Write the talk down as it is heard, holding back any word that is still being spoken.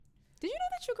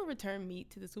that you could return meat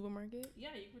to the supermarket? Yeah,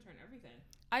 you can return everything.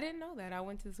 I didn't know that. I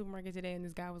went to the supermarket today and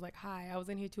this guy was like, "Hi, I was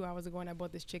in here 2 hours ago and I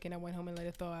bought this chicken. I went home and let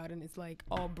it thaw out and it's like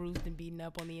all bruised and beaten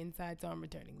up on the inside, so I'm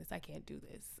returning this. I can't do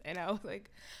this." And I was like,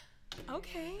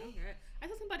 okay. I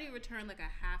saw somebody return like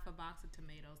a half a box of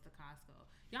tomatoes to Costco.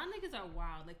 Y'all niggas are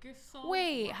wild. Like, you're so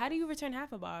Wait, wild. how do you return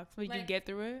half a box? Did you get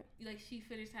through it? Like, she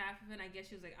finished half of it and I guess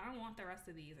she was like, "I don't want the rest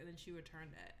of these," and then she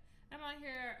returned it. I'm out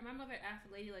here, my mother asked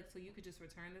the lady, like, "So you could just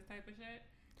return this type of shit?"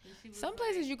 And she was Some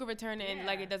places you could return it and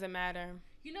like it doesn't matter.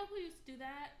 You know who used to do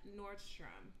that?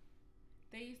 Nordstrom.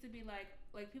 They used to be like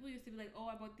people used to be like, "Oh,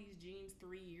 I bought these jeans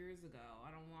 3 years ago.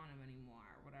 I don't want them anymore,"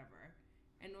 or whatever.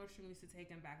 And Nordstrom used to take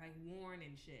them back, like worn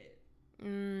and shit.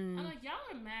 I'm like, y'all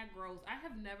are mad gross. I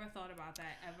have never thought about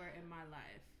that ever in my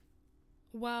life.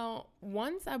 Well,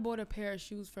 once I bought a pair of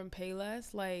shoes from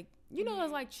Payless, like, you know,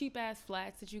 those like cheap ass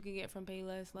flats that you can get from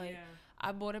Payless. Like,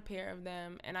 I bought a pair of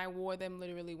them and I wore them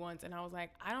literally once, and I was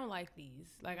like, I don't like these.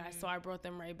 Like, so I brought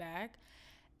them right back,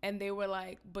 and they were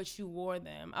like, "But you wore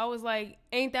them." I was like,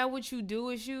 "Ain't that what you do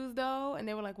with shoes though?" And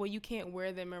they were like, "Well, you can't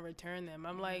wear them and return them."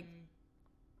 I'm like,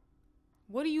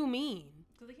 what do you mean?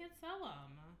 Because they can't sell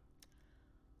them.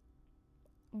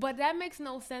 But that makes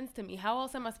no sense to me. How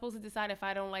else am I supposed to decide if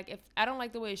I don't like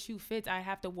the way a shoe fits? I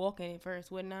have to walk in it first,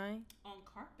 wouldn't I? On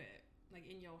carpet, like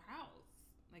in your house,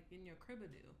 like in your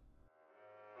cribadoo.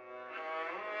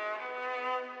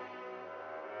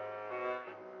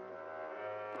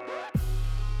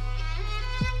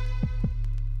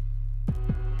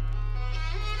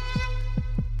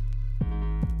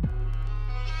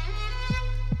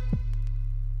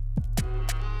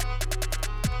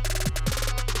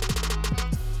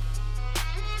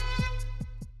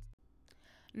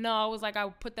 No, I was like, I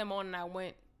put them on and I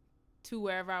went to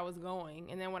wherever I was going.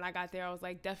 And then when I got there, I was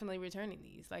like, definitely returning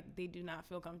these. Like, they do not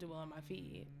feel comfortable on my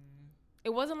feet.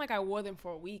 It wasn't like I wore them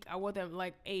for a week. I wore them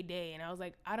like a day. And I was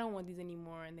like, I don't want these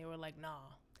anymore. And they were like, nah.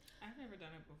 I've never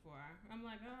done it before. I'm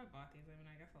like, oh, I bought these. I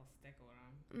mean, I guess I'll stick with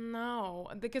them.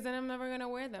 No, because then I'm never going to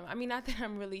wear them. I mean, not that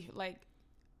I'm really like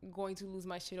going to lose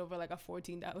my shit over like a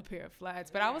 $14 pair of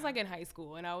flats. But I was like in high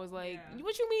school and I was like,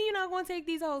 what you mean you're not going to take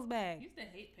these hoes back? I used to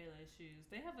hate Payless shoes.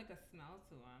 They have like a smell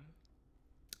to them.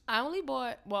 I only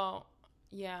bought,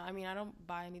 yeah, I mean, I don't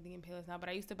buy anything in Payless now, but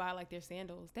I used to buy like their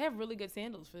sandals. They have really good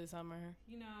sandals for the summer.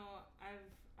 You know,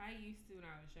 I used to when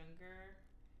I was younger,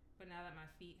 but now that my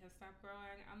feet have stopped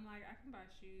growing, I'm like, I can buy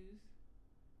shoes.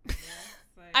 Yes,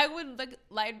 like, I would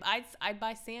I'd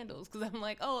buy sandals because I'm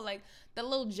like, oh, like the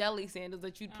little jelly sandals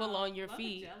that you'd pull on your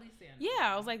feet. Jelly sandals.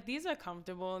 Yeah, I was like, these are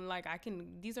comfortable and like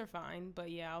these are fine,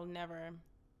 but yeah, I'll never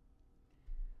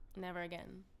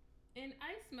again. In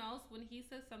Ice Melts, when he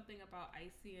says something about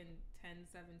Icy in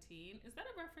 1017, is that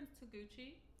a reference to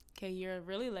Gucci? Okay, you're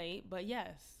really late, but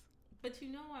yes. But you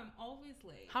know I'm always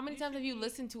late. How many times have you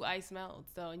listened to Ice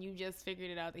Melts, though, and you just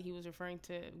figured it out that he was referring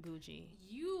to Gucci?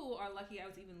 You are lucky I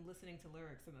was even listening to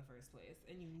lyrics in the first place,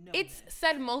 and you know it's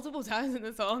said multiple times in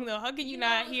the song, though. How can you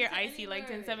not hear Icy like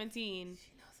 1017?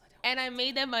 And I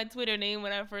made that my Twitter name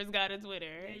when I first got a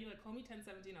Twitter. Yeah, you like, call me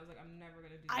 1017. I was like, I'm never going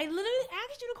to do that. I literally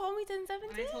asked you to call me 1017.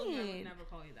 And I told you I would never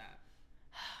call you that.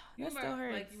 That still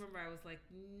hurts. Like, you remember I was like,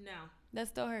 no. That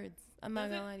still hurts. I'm not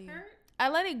going to lie to you. Hurt? I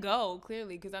let it go,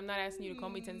 clearly, because I'm not asking you to call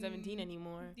me 1017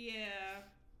 anymore. Yeah.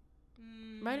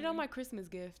 Write it on my Christmas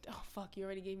gift. Oh, fuck, you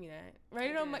already gave me that. Write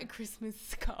it on my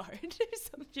Christmas card or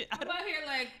some shit. I'm out here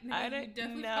like, you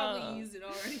definitely probably used it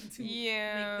already to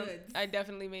make goods. I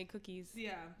definitely made cookies.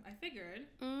 Yeah, I figured.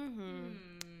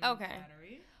 Okay.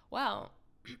 Battery. Well,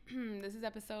 this is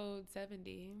episode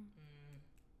 70.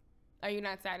 Are you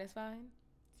not satisfied?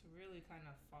 It's really kind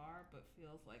of far, but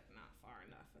feels like not far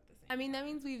enough at the same time. I mean, that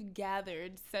means we've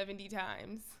gathered 70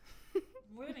 times.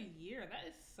 More than a year. That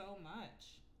is so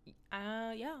much.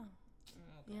 Yeah.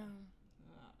 Okay. Yeah.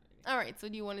 All right. So,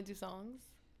 do you want to do songs?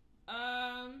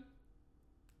 I don't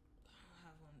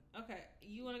have one. Okay,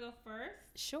 you want to go first?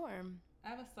 Sure. I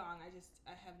have a song.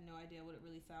 I have no idea what it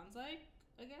really sounds like.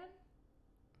 Again.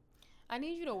 I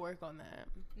need you to work on that.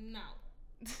 No.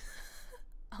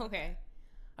 Okay.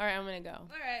 All right. I'm gonna go.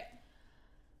 All right.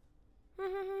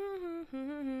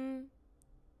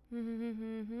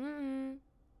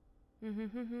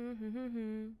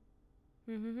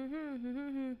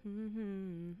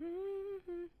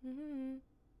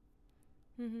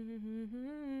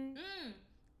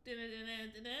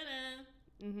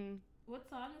 What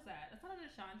song is that? That's not an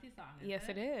Ashanti song, is yes,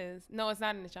 it? It is. No, it's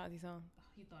not an Ashanti song. Oh,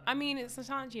 you thought I mean, it's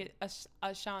Ashanti Ajace. Oh,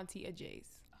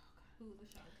 God. Who's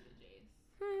Ashanti Ajace?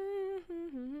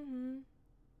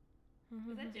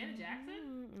 Is that Janet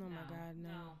Jackson? Oh, my God,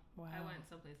 no. Wow. I went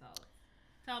someplace else.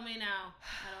 Tell me now.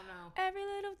 I don't know. Every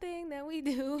little thing that we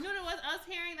do. You know what it was? I was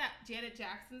hearing that Janet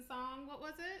Jackson song. What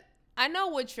was it? I know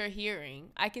what you're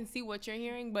hearing. I can see what you're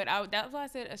hearing, but that's why I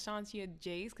said Ashanti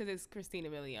Jace, because it's Christina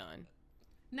Milian.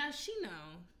 Now she know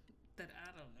that I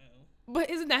don't know. But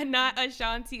isn't that not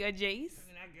Ashanti Jace? I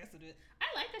mean, I guess it is. I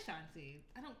like Ashanti.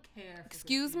 I don't care.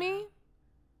 Excuse me?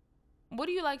 What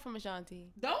do you like from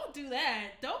Ashanti? Don't do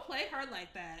that. Don't play her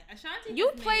like that. Ashanti.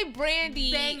 You play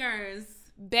Brandy. Bangers.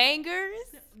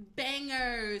 Bangers?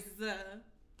 Bangers.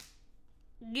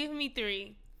 Give me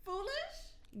 3. Foolish?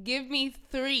 Give me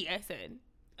 3, I said.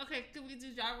 Okay, can we do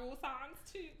Ja Rule songs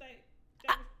too? Like,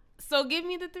 so give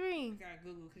me the 3. gotta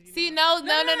Google. See, no.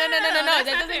 That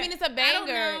doesn't fair. mean it's a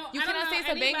banger. You cannot say it's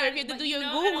a banger if you have to do your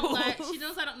Google. She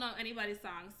knows I don't know anybody's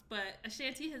songs, but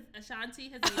Ashanti has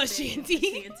Ashanti,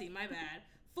 my bad.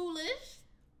 Foolish.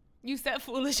 You said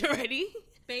Foolish already.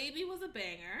 Baby was a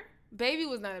banger. Baby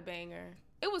was not a banger.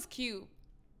 It was cute.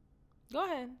 Go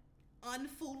ahead.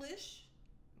 Unfoolish.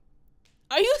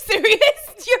 Are you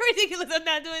serious? You're ridiculous. I'm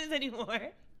not doing this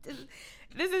anymore.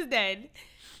 This is dead.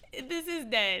 This is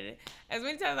dead. As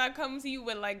many times I come to you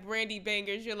with like Brandy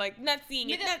bangers, you're like, not seeing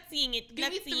it.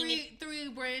 Give me three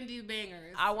Brandy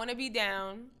bangers. I Want to Be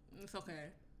Down. It's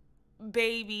okay.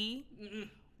 Baby.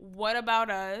 What About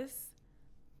Us?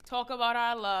 Talk About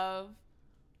Our Love.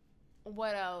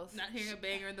 What else? Not hearing a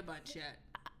banger in the bunch yet.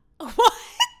 What?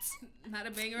 Not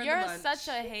a banger in the You're bunch. such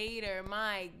a hater.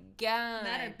 My God.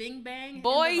 Not a bing bang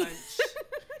Boy. in the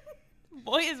bunch.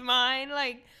 Boy Is Mine.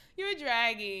 Like, you're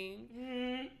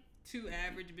dragging. 2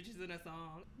 average bitches in a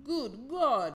song. Good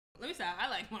God. Let me stop. I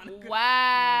like Monica.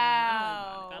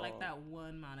 Wow. I like that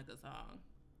one Monica song.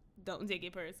 Don't take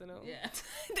it personal. Yeah.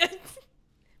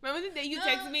 Remember the day you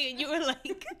texted me and you were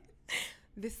like,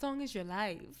 this song is your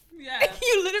life. Yeah.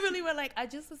 You literally were like, I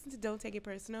just listened to Don't Take It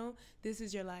Personal. This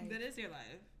is your life. That is your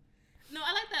life. No,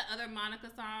 I like that other Monica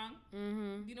song.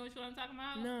 Mm-hmm. You know which one I'm talking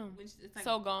about? No. It's like,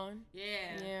 So Gone. Yeah.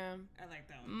 Yeah. I like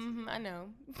that one too. I know.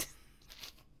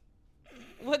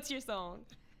 What's your song?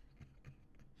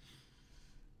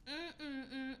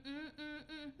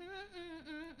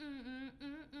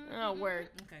 Oh,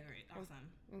 work. Okay, great. Awesome.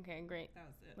 Okay, great. That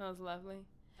was it. That was lovely.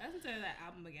 I listened to that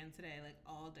album again today, like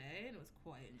all day, and it was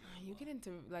quite enjoyable. You get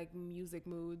into like music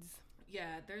moods.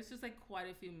 Yeah, there's just like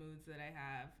quite a few moods that I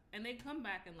have, and they come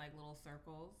back in like little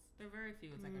circles. They're very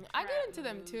few. It's like a I get into mood.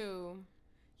 them too.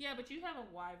 Yeah, but you have a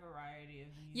wide variety of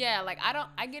music. Yeah, like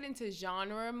I get into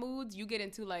genre moods. You get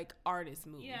into like artist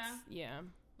moods. Yeah. Yeah.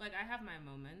 Like I have my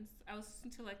moments. I was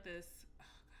listening to like this. Oh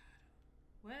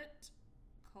God, what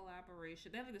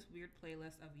collaboration? They have like this weird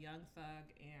playlist of Young Thug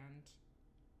and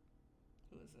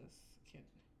who is this? Can't.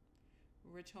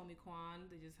 Rich Homie Quan.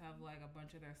 They just have like a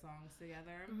bunch of their songs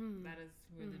together. Mm-hmm. That has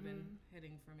really been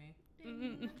hitting for me.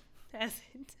 Has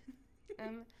it?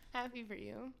 I'm happy for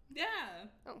you. Yeah.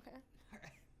 Okay. All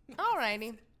right.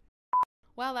 Alrighty.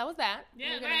 Well, that was that.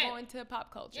 Yeah, we're gonna go into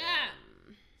pop culture. Yeah.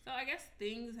 So I guess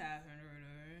things happened.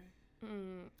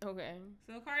 Okay.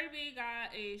 So Cardi B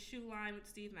got a shoe line with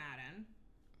Steve Madden.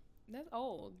 That's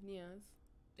old. Yes.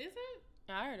 Is it?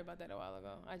 I heard about that a while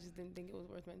ago. I just didn't think it was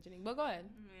worth mentioning. But go ahead.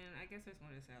 I mean, I guess I just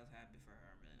wanted to say I was happy for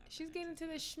her. Really She's getting to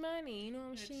the shmoney, you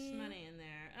know what I'm saying? Money in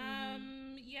there.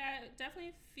 Yeah, it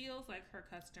definitely feels like her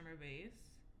customer base.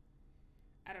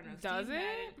 I don't know. Does Steve it?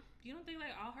 Madden, you don't think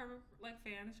like all her like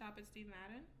fans shop at Steve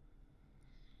Madden?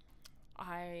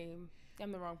 I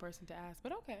am the wrong person to ask,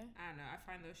 but okay. I don't know. I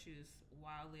find those shoes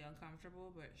wildly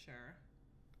uncomfortable, but sure.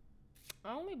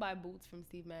 I only buy boots from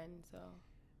Steve Madden, so.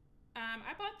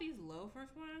 I bought these loafers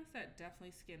once that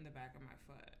definitely skinned the back of my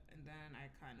foot, and then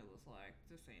I kind of was like,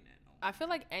 "This ain't it." No more. I feel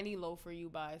like any loafer you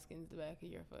buy skins the back of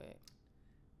your foot.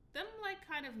 Them like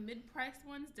kind of mid-priced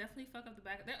ones definitely fuck up the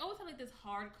back. They always have like this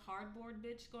hard cardboard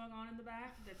bitch going on in the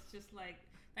back that's just like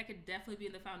that could definitely be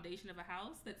in the foundation of a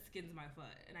house that skins my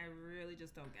foot, and I really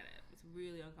just don't get it. It's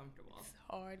really uncomfortable. It's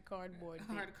hard cardboard.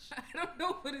 Bitch. I don't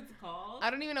know what it's called.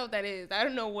 I don't even know what that is. I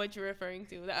don't know what you're referring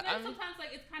to. Sometimes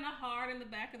like it's kind of hard in the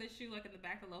back of the shoe, like in the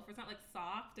back of the loafer. It's not like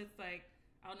soft. It's like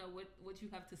I don't know what you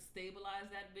have to stabilize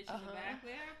that bitch in the back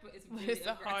there, but it's really it's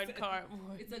a hard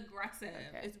cardboard. It's aggressive.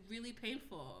 Okay. It's really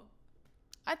painful.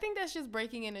 I think that's just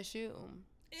breaking in a shoe.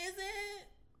 Is it?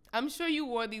 I'm sure you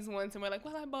wore these once and we're like,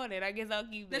 well, I bought it. I guess I'll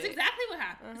keep it. That's exactly what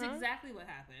happened. That's exactly what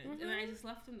happened. And I just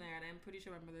left them there, and I'm pretty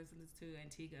sure my mother sent this to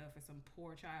Antigua for some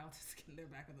poor child to skin their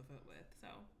back of the foot with. So,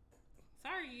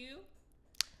 sorry, you.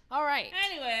 All right.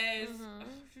 Anyways,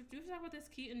 should we talk about this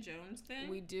Keaton Jones thing?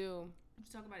 We do.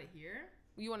 Let's talk about it here.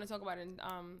 You want to talk about it in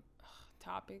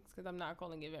topics? Because I'm not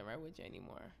calling Event Right with you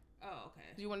anymore. Oh,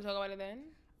 okay. Do you want to talk about it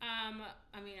then? I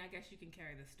mean, I guess you can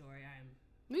carry the story.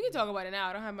 We can talk about it now.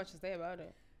 I don't have much to say about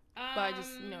it. But I just,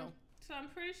 So I'm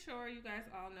pretty sure you guys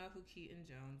all know who Keaton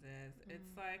Jones is.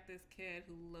 It's like this kid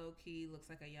who low-key looks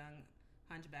like a young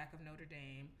Hunchback of Notre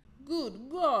Dame. Good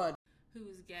God.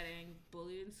 Who's getting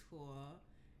bullied in school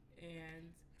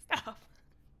and... Stop.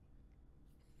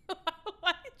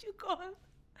 Why did you call him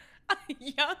a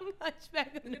young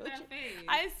Hunchback of Notre Dame?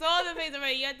 I saw the face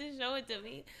already. You had to show it to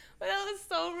me. But that was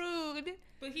so rude.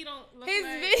 But he don't look His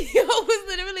video was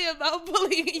literally about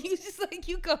bullying. You just like,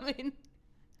 you come in.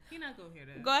 He not gonna hear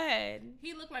this. Go ahead.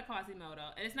 He looked like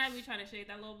Quasimodo. And it's not me trying to shade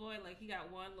that little boy. Like, he got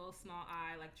one little small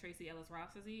eye like Tracy Ellis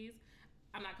Ross disease.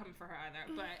 I'm not coming for her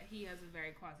either. But he has a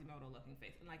very Quasimodo looking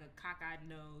face. And like a cockeyed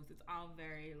nose. It's all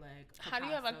very like Picasso. How do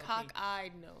you have a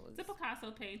cockeyed nose? It's a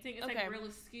Picasso painting. It's like real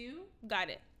askew. Got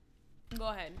it. Go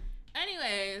ahead.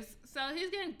 Anyways, so he's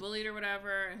getting bullied or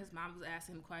whatever, and his mom was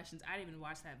asking him questions. I didn't even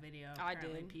watch that video. I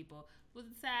did. People. Was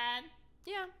it sad?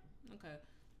 Yeah. Okay.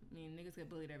 I mean, niggas get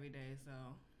bullied every day, so.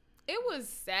 It was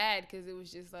sad because it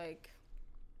was just like,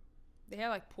 they had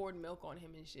like poured milk on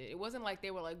him and shit. It wasn't like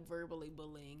they were like verbally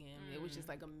bullying him. It was just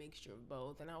like a mixture of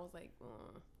both. And I was like,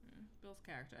 Bill's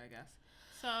character, I guess.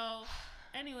 So,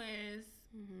 anyways,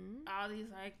 all these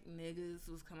like niggas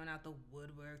was coming out the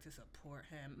woodwork to support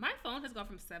him. My phone has gone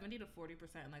from 70 to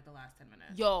 40% in like the last 10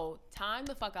 minutes. Yo, time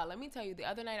the fuck out. Let me tell you, the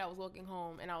other night I was walking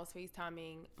home and I was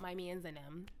FaceTiming my mans and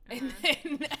them. And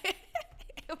then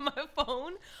my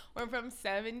phone went from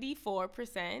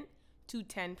 74% to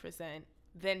 10%,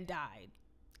 then died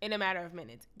in a matter of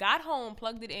minutes. Got home,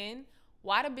 plugged it in.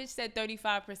 Why the bitch said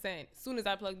 35% as soon as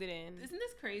I plugged it in? Isn't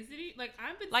this crazy? Like,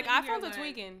 I've been like, iPhones are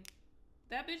tweaking.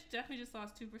 That bitch definitely just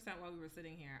lost 2% while we were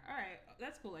sitting here. All right,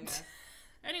 that's cool, I guess.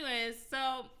 Anyways,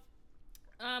 so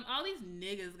all these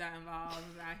niggas got involved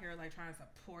out here like trying to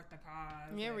support the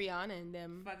cause. Yeah, like, Rihanna and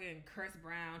them. Fucking Chris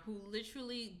Brown, who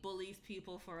literally bullies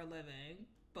people for a living.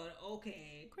 But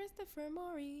okay. Christopher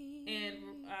Maurice.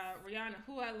 And Rihanna,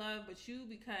 who I love, but you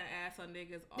be cutting ass on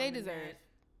niggas all They deserve.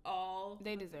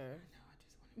 They deserve. No, I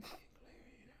just want to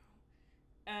make it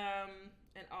clear,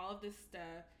 and all of this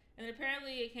stuff. And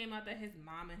apparently it came out that his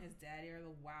mom and his daddy are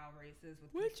the wild racists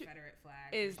with Confederate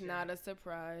flags. Is not a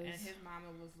surprise. And his mama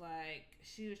was like,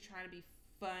 she was trying to be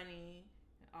funny.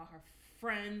 And all her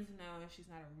friends know she's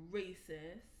not a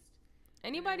racist.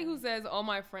 Anybody who says, "Oh,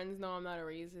 my friends know I'm not a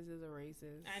racist," is a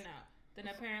racist. I know. Then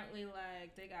apparently,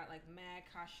 like, they got like mad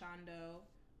cachando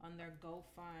on their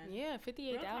GoFund. Yeah,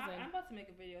 58,000. I'm about to make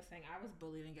a video saying I was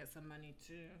bullied and get some money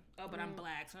too. Oh, but I'm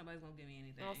black, so nobody's gonna give me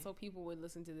anything. Also, people would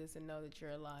listen to this and know that you're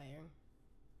a liar.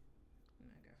 I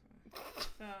guess so.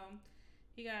 So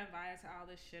he got invited to all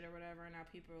this shit or whatever, and now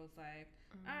people was like,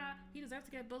 he deserves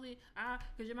to get bullied.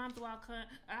 Because your mom's a wild cunt.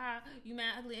 You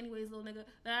mad ugly anyways, little nigga.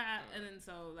 And then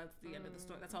so that's the end of the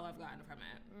story. That's all I've gotten from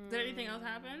it. Did anything else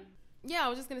happen? Yeah, I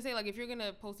was just gonna say, like, if you're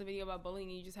gonna post a video about bullying,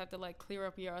 you just have to like clear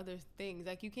up your other things.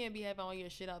 Like, you can't be having all your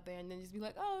shit out there and then just be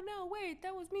like, oh no, wait,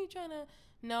 that was me trying to.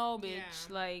 No, bitch.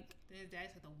 Yeah. Like, then his dad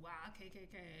said the wild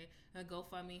KKK and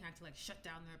GoFundMe had to like shut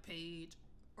down their page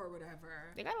or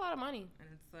whatever. They got a lot of money, and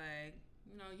it's like,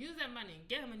 you know, use that money,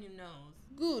 get him a new nose.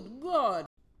 Good God.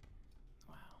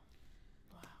 Wow.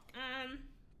 I'm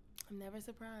never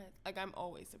surprised. Like, I'm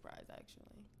always surprised,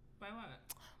 actually. By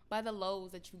what? By the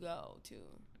lows that you go to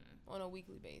on a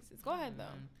weekly basis. Go ahead,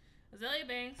 though. Azealia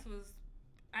Banks was...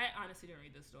 I honestly didn't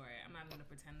read this story. I'm not going to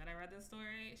pretend that I read this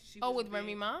story. With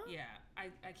Remy Ma? Yeah. I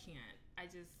can't.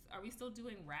 Are we still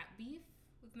doing rap beef?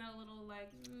 Isn't that a little,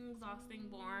 like, exhausting,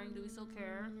 boring? Do we still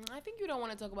care? I think you don't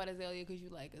want to talk about Azealia because you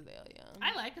like Azealia.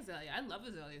 I like Azealia. I love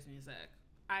Azalea's music.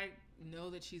 I know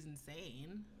that she's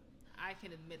insane. I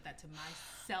can admit that to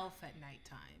myself at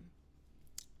nighttime.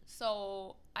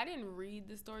 So, I didn't read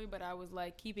the story, but I was,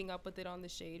 like, keeping up with it on the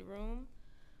Shade Room.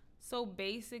 So,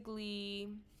 basically,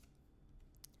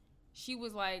 she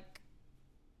was, like,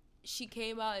 she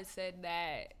came out and said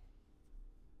that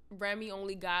Remy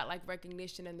only got, like,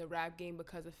 recognition in the rap game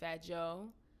because of Fat Joe.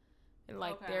 And,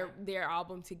 like, their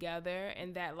album together.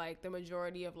 And that, like, the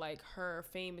majority of, like, her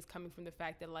fame is coming from the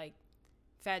fact that, like,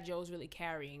 Fat Joe's really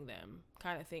carrying them,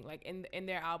 kind of thing. Like, in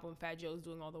their album, Fat Joe's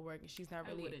doing all the work, and she's not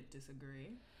really... I wouldn't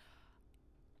disagree.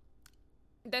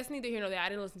 That's neither here nor there. I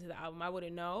didn't listen to the album. I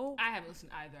wouldn't know. I haven't listened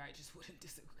either. I just wouldn't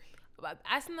disagree. But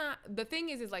that's not... The thing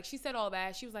is, like, she said all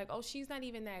that. She was like, oh, she's not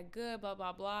even that good, blah,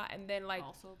 blah, blah. And then, like...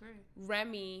 Also agree.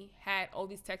 Remy had all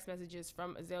these text messages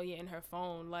from Azealia in her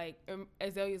phone. Like,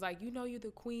 Azalea's like, you know you're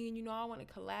the queen. You know I want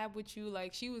to collab with you.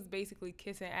 Like, she was basically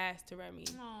kissing ass to Remy.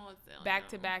 Oh, Azealia.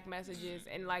 Back-to-back messages.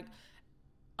 And, like...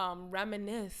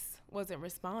 Reminisce wasn't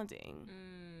responding.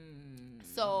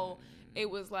 So it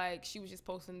was like she was just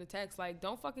posting the text like,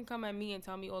 don't fucking come at me and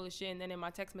tell me all this shit, and then in my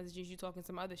text messages you talking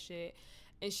some other shit.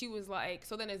 And she was like,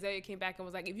 so then Azalea came back and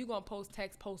was like, if you gonna post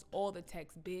text, post all the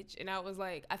text, bitch. And I was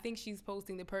like, I think she's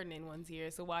posting the pertinent ones here,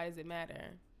 so why does it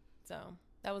matter? So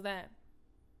that was that.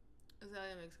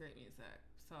 Azalea makes great music,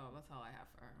 so that's all I have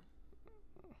for her.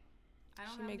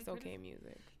 She makes okay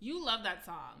music. You love that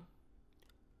song.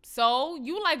 So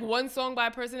you like one song by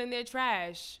a person and they're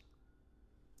trash.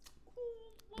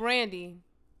 Brandy.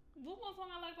 What one song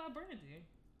I like by Brandy?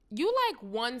 You like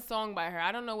one song by her.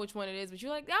 I don't know which one it is, but you're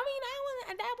like, I mean,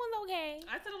 that one's okay.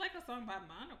 I said I like a song by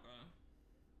Monica.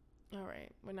 All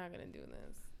right, we're not gonna do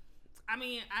this. I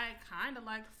mean, I kind of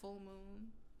like Full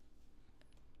Moon,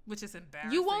 which is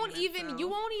embarrassing. You won't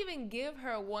even give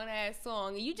her one ass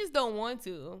song. You just don't want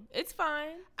to. It's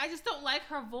fine. I just don't like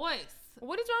her voice.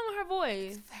 What is wrong with her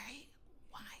voice? It's very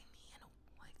whiny and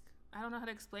like, I don't know how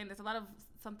to explain. There's a lot of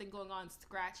something going on,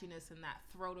 scratchiness in that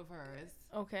throat of hers.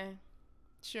 Okay.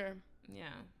 Sure.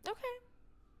 Yeah. Okay.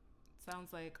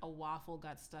 Sounds like a waffle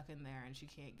got stuck in there and she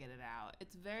can't get it out.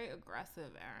 It's very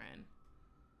aggressive, Erin.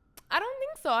 I don't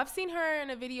think so. I've seen her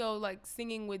in a video like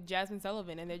singing with Jasmine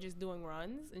Sullivan and they're just doing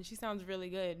runs and she sounds really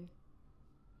good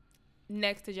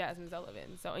next to Jasmine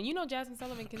Sullivan. So, and you know Jasmine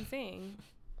Sullivan can sing.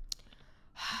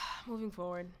 Moving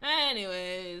forward.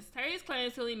 Anyways, Tyrese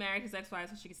claims he'll be married his ex-wife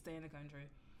so she can stay in the country.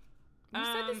 We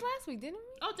said this last week, didn't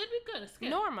we? Oh, did we? Good. Skip.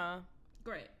 Norma.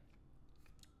 Great.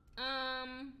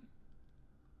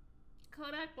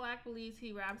 Kodak Black believes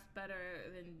he raps better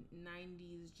than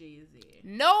 90s Jay-Z.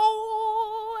 No.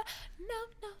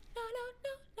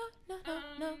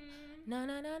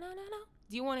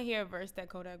 Do you want to hear a verse that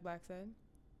Kodak Black said?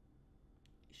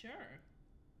 Sure.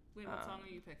 Wait, what song are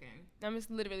you picking? I'm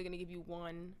just literally going to give you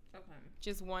one. Okay.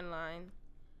 Just one line.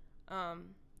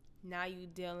 Now you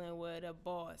dealing with a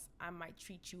boss. I might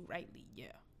treat you rightly.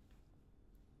 Yeah.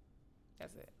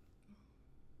 That's it.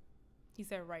 He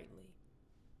said rightly.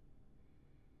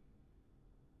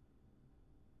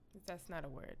 That's not a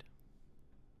word.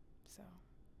 So.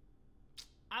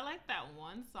 I like that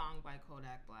one song by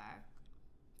Kodak Black.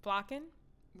 Flockin'?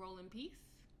 Roll in Peace?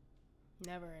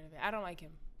 Never heard of it. I don't like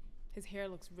him. His hair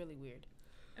looks really weird.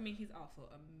 I mean, he's also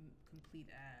a complete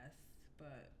ass,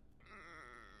 but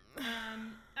I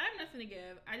have nothing to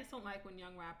give. I just don't like when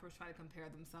young rappers try to compare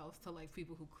themselves to like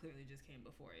people who clearly just came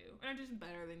before you and are just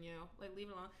better than you. Like, leave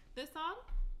it alone. This song?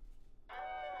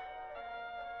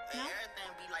 No? Everything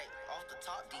be like off the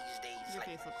top these days. Your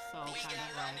face looks so kind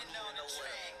of like.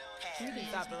 You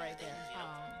can stop it right there.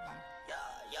 Yeah.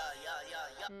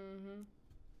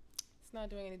 It's not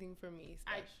doing anything for me.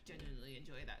 I genuinely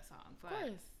enjoy that song. But of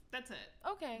course. That's it.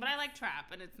 Okay. But I like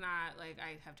trap, and it's not like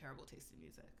I have terrible taste in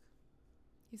music.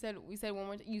 We said one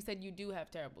more. You said you do have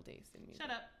terrible taste in music.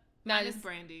 Shut up. Not just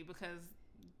Brandy, because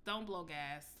don't blow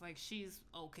gas. Like, she's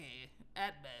okay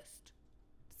at best.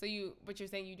 But you're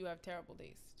saying you do have terrible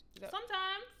taste.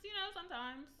 Sometimes,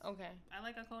 sometimes. Okay. I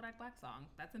like a Kodak Black song.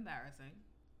 That's embarrassing.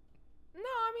 No,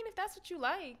 I mean, if that's what you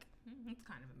like. It's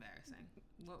kind of embarrassing.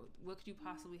 What could you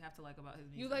possibly have to like about his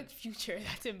music? You like Future.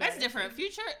 That's embarrassing. That's different.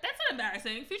 Future, that's not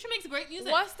embarrassing. Future makes great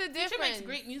music. What's the difference? Future makes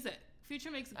great music.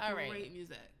 Future makes great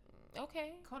music.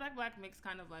 Okay. Kodak Black makes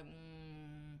kind of like,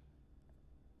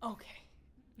 Okay.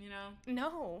 You know?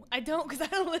 No, I don't, because I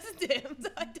don't listen to him, so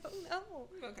I don't know.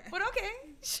 Okay. But okay,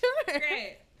 sure.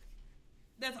 Great.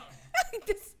 That's all.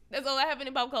 That's all that happened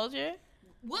in pop culture?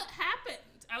 What happened?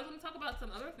 I was going to talk about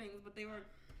some other things, but they were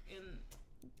in...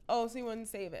 Oh, so you wouldn't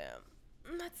save it.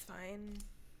 That's fine.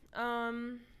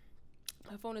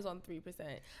 My phone is on 3%.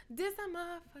 This a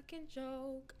motherfucking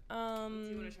joke. Do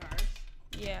you want to charge?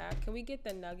 Yeah. Can we get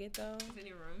the nugget, though? It's in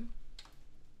your room?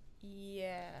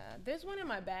 Yeah. There's one in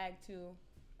my bag, too.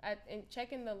 And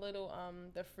checking the little,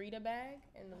 the Frida bag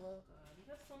and the little... God, you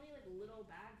have so many, like, little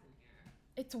bags in here.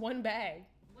 It's one bag.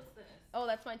 What's this? Oh,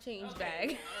 that's my change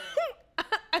bag.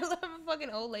 I love a fucking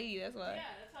old lady, that's why. Yeah,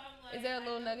 that's how I'm like... Is there a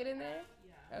little nugget in there?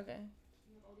 Yeah. Okay.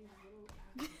 You have all these little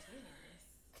containers.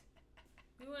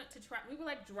 We were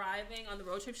like driving on the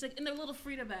road trip. She's like, in the little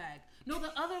Frida bag. No,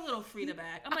 the other little Frida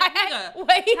bag. I'm like, nigga,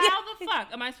 wait. How the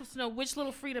fuck am I supposed to know which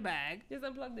little Frida bag? Just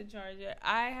unplug the charger.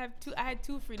 I had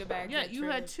two Frida bags. Yeah, you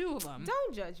had two of them.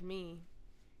 Don't judge me.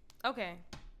 Okay.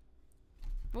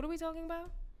 What are we talking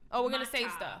about? Oh, we're gonna save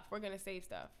stuff. We're gonna save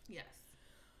stuff. Yes.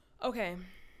 Okay.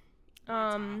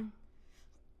 I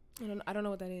don't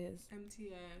know what that is.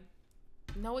 MTA.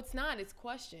 No, it's not. It's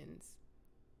questions.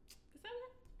 Is that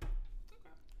what?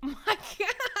 Oh my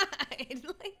God.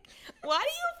 Like, why do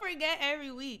you forget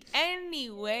every week?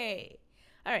 Anyway.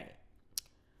 All right.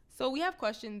 So we have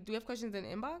questions. Do we have questions in the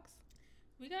inbox?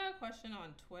 We got a question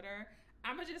on Twitter.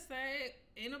 I'm going to just say,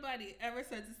 ain't nobody ever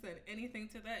said to send anything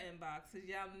to that inbox. Because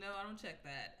y'all know I don't check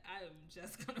that. I am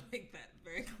just going to make that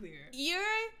very clear.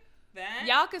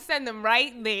 Y'all can send them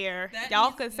right there.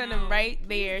 Y'all can send them right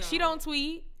there. Don't. She don't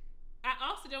tweet. I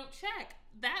also don't check.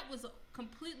 That was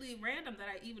completely random that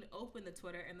I even opened the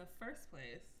Twitter in the first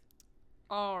place.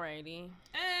 Alrighty.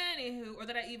 Anywho, or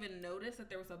that I even noticed that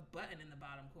there was a button in the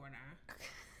bottom corner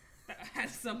that had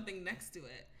something next to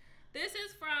it. This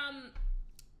is from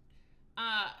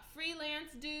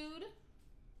Freelance Dude.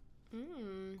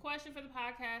 Question for the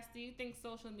podcast. Do you think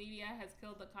social media has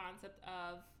killed the concept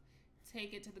of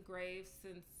take it to the grave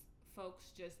since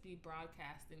folks just be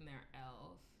broadcasting their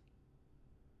L's?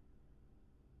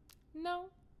 No.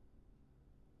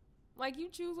 Like, you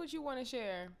choose what you want to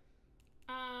share.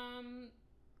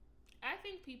 I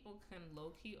think people can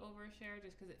low-key overshare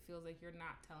just because it feels like you're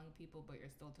not telling people, but you're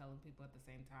still telling people at the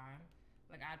same time.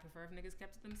 Like, I'd prefer if niggas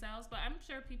kept it themselves, but I'm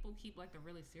sure people keep, like, the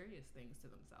really serious things to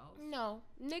themselves. No.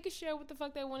 Niggas share what the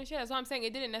fuck they want to share. That's why I'm saying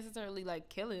it didn't necessarily, like,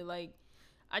 kill it. Like,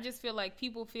 I just feel like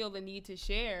people feel the need to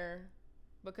share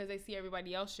because they see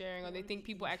everybody else sharing or they think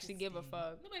people actually give a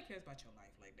fuck. Nobody cares about your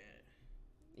life like that.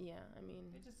 Yeah, I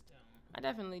mean... They just don't. I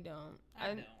definitely don't. I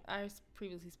don't. I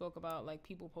previously spoke about, like,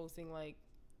 people posting, like,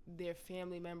 their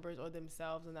family members or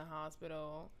themselves in the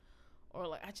hospital. Or,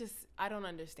 like, I don't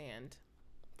understand.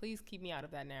 Please keep me out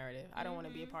of that narrative. I don't want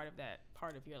to be a part of that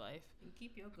part of your life. And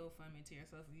keep your GoFundMe to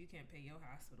yourself if you can't pay your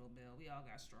hospital bill. We all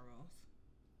got struggles.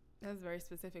 That's very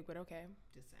specific, but okay.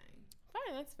 Just saying.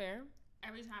 Fine, that's fair.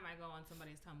 Every time I go on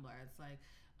somebody's Tumblr, it's like,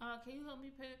 can you help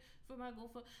me pay for my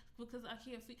GoFundMe because I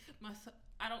can't feed myself?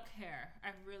 I don't care.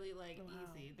 I really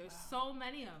easy. There's so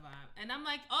many of them, and I'm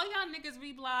like, all y'all niggas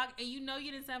reblog, and you know you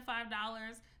didn't send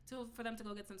 $5 for them to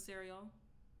go get some cereal.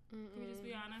 Can you just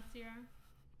be honest here?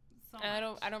 So I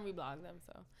don't reblog them,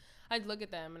 so I look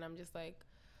at them and I'm just like,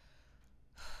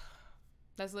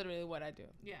 that's literally what I do.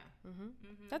 Yeah.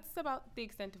 That's about the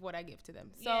extent of what I give to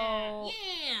them. So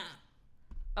yeah.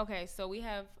 Okay, so we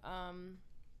have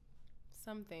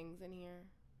some things in here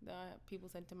that people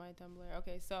sent to my Tumblr.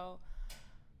 Okay, so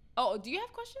do you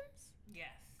have questions? Yes.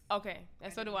 Okay,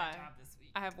 and so do I.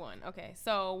 I have one. Okay,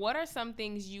 so what are some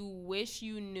things you wish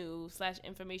you knew /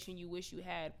 information you wish you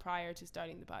had prior to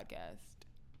starting the podcast?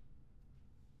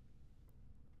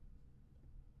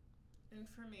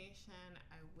 Information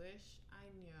I wish I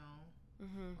knew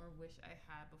or wish I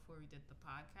had before we did the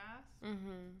podcast.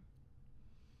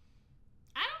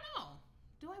 I don't know.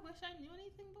 Do I wish I knew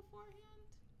anything beforehand?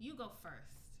 You go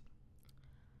first.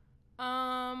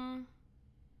 I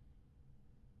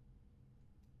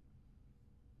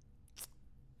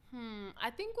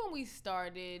think when we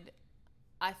started,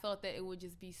 I thought that it would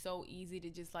just be so easy to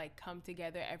just like come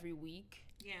together every week.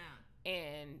 Yeah.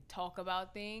 And talk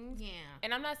about things. Yeah.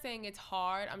 And I'm not saying it's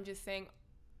hard. I'm just saying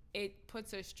it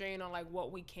puts a strain on like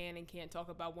what we can and can't talk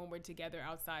about when we're together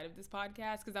outside of this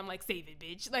podcast. Because I'm like, save it,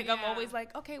 bitch. Like I'm always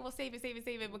like, okay, well, save it. Because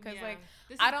like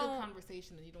this is a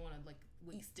conversation and you don't want to like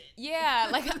waste it. Yeah,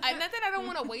 like not that I don't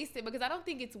want to waste it because I don't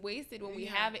think it's wasted when we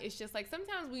have it. It's just like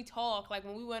sometimes we talk. Like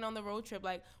when we went on the road trip,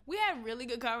 like we had really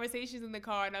good conversations in the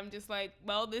car, and I'm just like,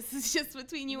 well, this is just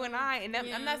between you and I. And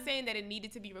I'm not saying that it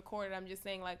needed to be recorded. I'm just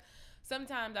saying like.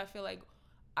 Sometimes I feel like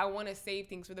I want to save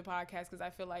things for the podcast because I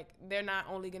feel like they're not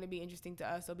only going to be interesting to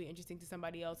us, they'll be interesting to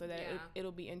somebody else, or that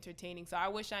it'll be entertaining. So I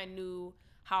wish I knew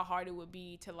how hard it would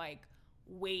be to like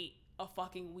wait a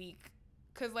fucking week.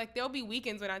 Because like there'll be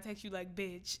weekends when I text you like,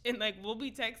 bitch, and like we'll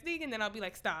be texting and then I'll be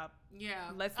like, stop.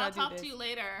 Yeah. Let's not do this. I'll talk to you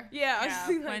later. Yeah. I'll just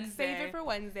be like, save it for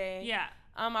Wednesday. Yeah.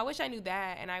 I wish I knew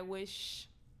that, and I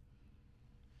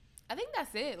think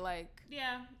that's it. Like,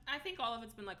 yeah, I think all of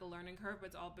it's been like a learning curve, but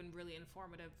it's all been really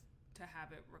informative to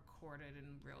have it recorded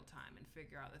in real time and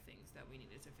figure out the things that we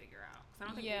needed to figure out. Because I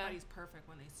don't think anybody's perfect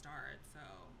when they start. So,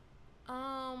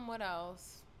 what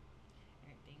else?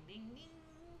 Ding ding ding.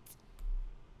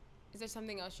 Is there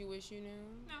something else you wish you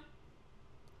knew? No.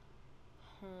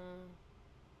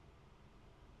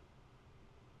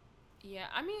 Yeah,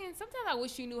 I mean, sometimes I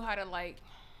wish you knew how to like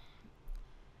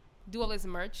do all this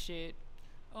merch shit.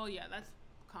 Oh yeah, that's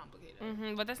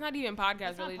complicated. But that's not even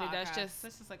podcast related. That's just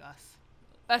like us.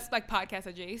 That's like podcast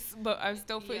adjacent. But I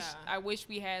still wish I wish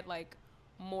we had like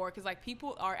more because like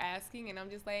people are asking, and I'm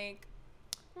just like,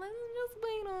 let's just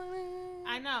wait on it.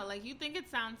 I know, like you think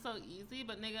it sounds so easy,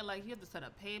 but nigga, like you have to set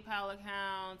up PayPal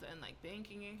accounts and like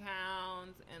banking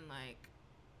accounts, and like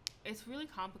it's really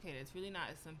complicated. It's really not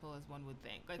as simple as one would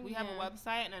think. Like we have a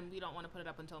website, and then we don't want to put it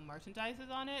up until merchandise is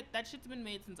on it. That shit's been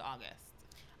made since August.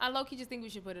 I low-key just think we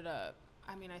should put it up.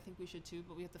 I mean, I think we should too,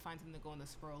 but we have to find something to go in the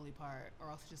scrolly part, or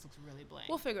else it just looks really blank.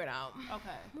 We'll figure it out.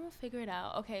 Okay. We'll figure it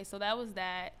out. Okay, so that was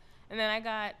that. And then I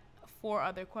got 4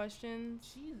 other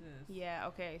questions. Jesus. Yeah,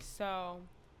 okay. So,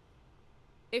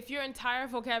 if your entire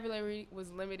vocabulary was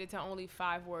limited to only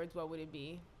 5 words, what would it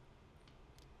be?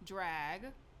 Drag.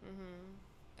 Mm-hmm.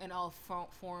 And all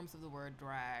forms of the word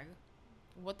drag.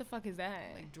 What the fuck is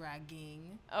that? Like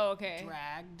dragging. Oh, okay.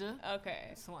 Dragged.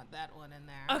 Okay. Just want that one in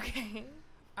there. Okay.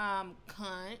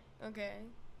 Cunt. Okay.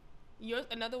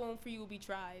 Another one for you will be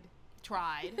tried.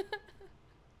 Tried.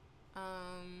 I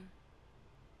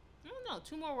don't know.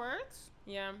 2 more words?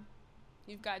 Yeah.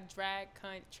 You've got drag,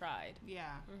 cunt, tried.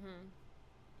 Yeah. Mm-hmm.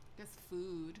 Guess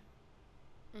food.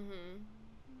 Mm-hmm.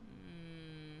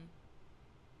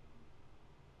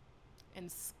 And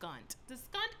skunt. Does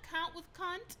skunt count with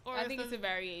cunt? Or I think it's a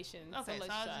variation. Okay, so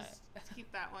I'll try just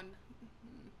keep that one.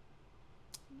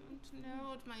 I don't know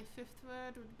what my 5th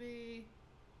word would be.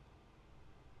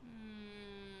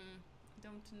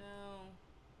 Don't know.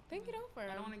 Think it over.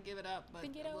 I don't want to give it up, but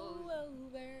think it over.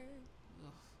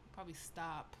 Probably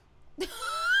stop.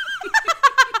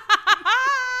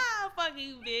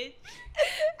 Fucking bitch.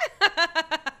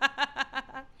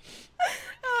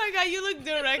 Oh my god, you look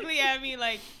directly at me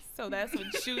like, so that's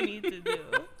what you need to do.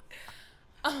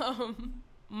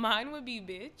 Mine would be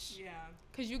bitch. Yeah.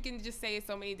 Cause you can just say it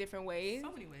so many different ways.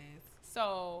 So many ways.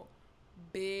 So,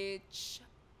 bitch,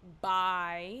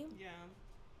 bye. Yeah.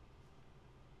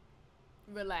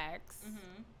 Relax.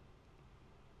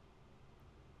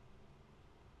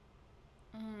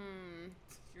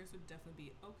 Yours would definitely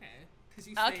be okay. Cause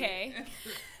you okay. say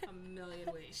it a million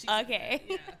ways. Okay.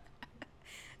 Yeah.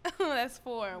 That's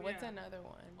 4. What's Yeah. another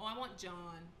one? Oh, I want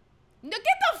John. No,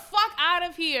 get the fuck out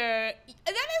of here. That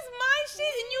is my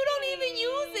shit and you don't even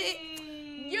use it.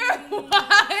 You're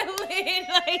wildin'.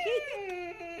 Like,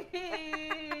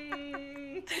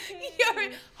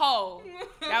 you're hoe.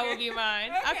 That would be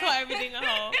mine. I call everything a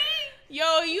hoe.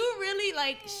 Yo, you really,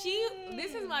 like,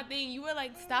 this is my thing. You were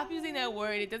like, stop using that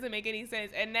word. It doesn't make any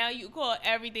sense. And now you call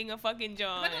everything a fucking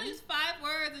John. I can use 5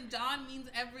 words and John means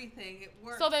everything. It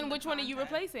works. So then which one are you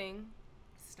replacing?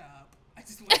 Stop. I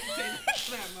just want to say that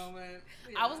for that moment.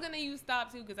 Yeah. I was going to use stop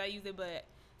too because I use it, but.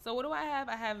 So what do I have?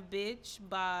 I have bitch,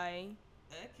 bye.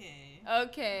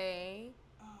 Okay.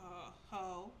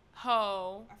 Ho.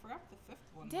 Ho. I forgot the 5th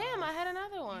one. Damn, I had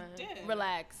another one. You did.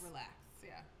 Relax.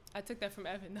 Yeah. I took that from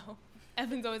Evan though.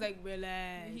 Evan's always like,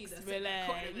 relax, He does relax.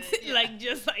 quite a bit, yeah. Like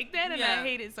just like that, and Yeah. I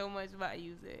hate it so much, but I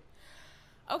use it.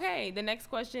 Okay, the next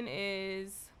question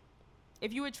is,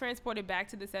 if you were transported back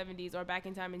to the 70s or back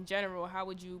in time in general, how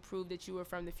would you prove that you were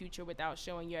from the future without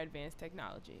showing your advanced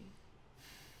technology?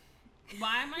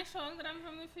 Why am I showing that I'm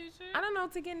from the future? I don't know,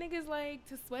 to get niggas like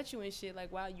to sweat you and shit.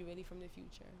 Like, wow, you really from the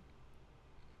future?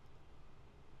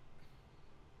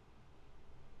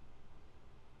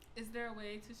 Is there a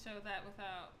way to show that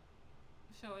without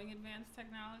showing advanced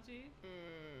technology?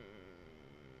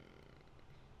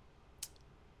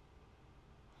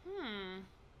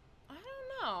 I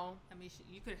don't know. I mean,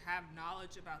 you could have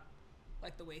knowledge about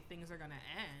like the way things are gonna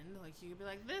end. Like you could be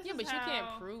like, this. Yeah, is but how... you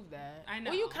can't prove that. I know.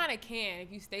 Well, you kind of can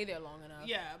if you stay there long enough.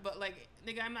 Yeah, but like,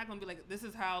 nigga, I'm not gonna be like, this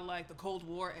is how like the Cold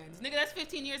War ends. Nigga, that's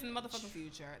 15 years in the motherfucking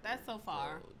future. That's so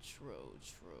far. True.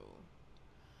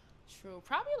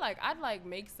 Probably like I'd like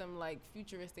make some like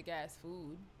futuristic ass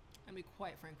food. I'll be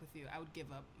quite frank with you. I would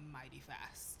give up mighty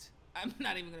fast. I'm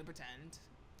not even gonna pretend.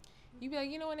 You'd be like,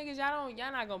 you know what, niggas, y'all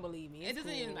not gonna believe me. It doesn't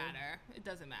even matter. It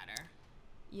doesn't matter.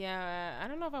 Yeah, I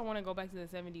don't know if I want to go back to the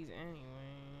 70s anyway.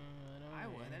 I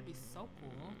would. That'd be so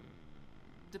cool.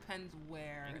 Depends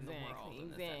where in the world.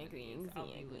 Exactly. I'll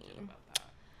be legit about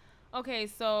that. Okay,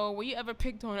 so were you ever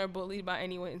picked on or bullied by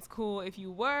anyone in school? If you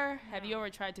were, have you ever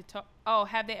tried to talk? Oh,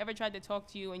 have they ever tried to talk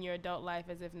to you in your adult life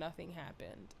as if nothing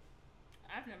happened?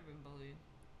 I've never been bullied.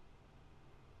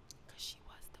 Cause she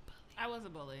was the bully. I was a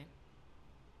bully.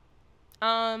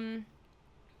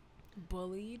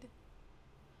 Bullied?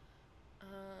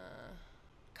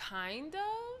 Kind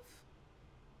of.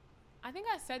 I think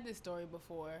I said this story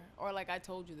before, or like I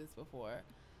told you this before.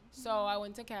 So I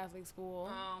went to Catholic school.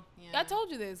 Oh, yeah. I told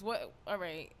you this. What? All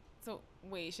right. So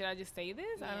wait, should I just say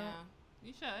this? Yeah. I don't.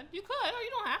 You should. You could, or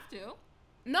you don't have to.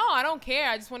 No, I don't care.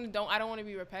 I just want to I don't want to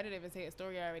be repetitive and say a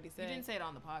story I already said. You didn't say it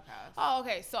on the podcast. Oh,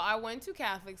 okay. So I went to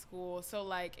Catholic school. So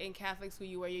like in Catholic school,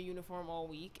 you wear your uniform all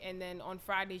week, and then on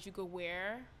Fridays you could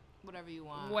wear whatever you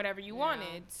want. Whatever you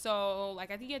wanted. So like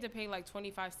I think you had to pay like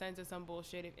 25 cents or some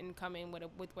bullshit and come in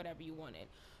with whatever you wanted.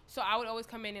 So I would always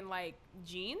come in like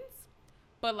jeans.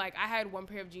 But, like, I had one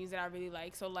pair of jeans that I really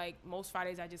liked. So, like, most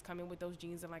Fridays I just come in with those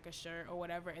jeans and, like, a shirt or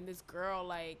whatever. And this girl,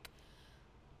 like,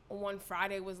 one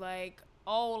Friday was like,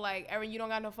 oh, like, Erin, you don't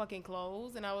got no fucking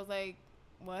clothes. And I was like,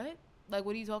 what? Like,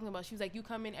 what are you talking about? She was like, you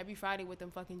come in every Friday with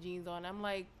them fucking jeans on. I'm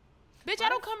like, bitch, I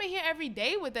don't come in here every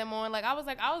day with them on. Like, I was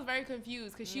very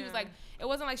confused because she was like, it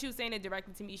wasn't like she was saying it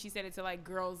directly to me. She said it to, like,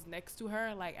 girls next to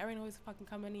her. Like, Erin always fucking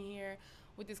coming in here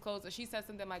with this clothes. Or she said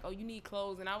something like, oh, you need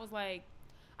clothes. And I was like,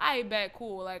 I bet,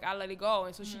 cool. Like, I let it go.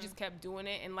 And so she just kept doing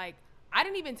it. And, like, I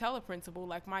didn't even tell the principal.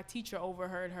 Like, my teacher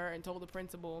overheard her and told the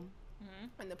principal.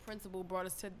 And the principal brought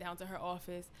us down to her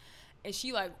office. And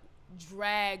she, like,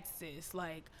 dragged sis.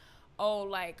 Like, oh,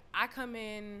 like, I come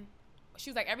in.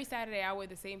 She was like, every Saturday I wear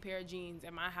the same pair of jeans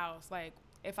at my house. Like,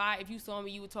 if you saw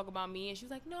me, you would talk about me. And she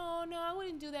was like, no, I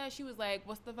wouldn't do that. She was like,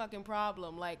 what's the fucking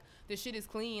problem? Like, the shit is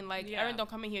clean. Like, Erin don't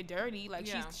come in here dirty. Like,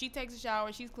 she takes a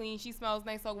shower. She's clean. She smells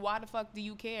nice. Like, why the fuck do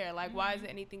you care? Like, why is it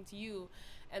anything to you?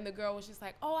 And the girl was just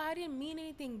like, oh, I didn't mean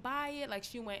anything by it. Like,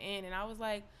 she went in. And I was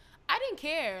like, I didn't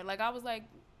care. Like, I was like,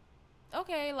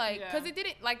 okay. Like, because it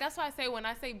didn't, like, that's why I say when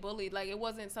I say bullied, like, it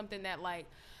wasn't something that, like,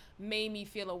 made me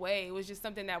feel away. It was just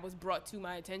something that was brought to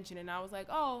my attention. And I was like,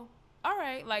 oh, all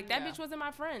right. Like, that bitch wasn't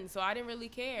my friend. So I didn't really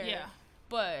care. Yeah.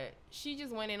 But she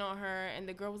just went in on her. And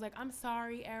the girl was like, I'm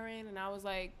sorry, Erin. And I was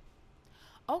like,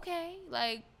 okay.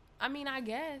 Like, I mean, I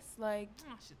guess. Like,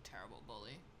 oh, she's a terrible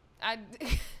bully. I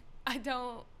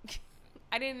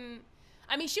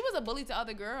mean, she was a bully to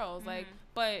other girls, like,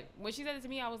 but when she said it to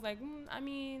me, I was like, I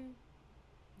mean,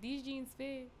 these jeans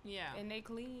fit, and they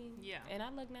clean, and I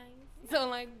look nice, so,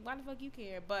 like, why the fuck you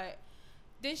care? But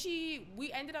then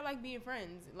we ended up, like, being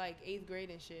friends, like, 8th grade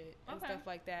and shit, and stuff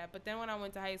like that. But then when I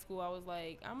went to high school, I was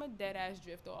like, I'm a dead-ass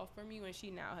drift off from you, and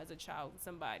she now has a child with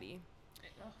somebody.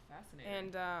 Oh,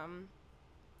 fascinating. And,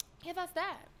 yeah, that's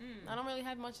that. I don't really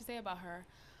have much to say about her.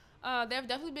 There have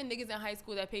definitely been niggas in high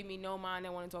school that paid me no mind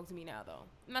and want to talk to me now, though.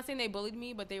 I'm not saying they bullied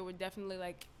me, but they were definitely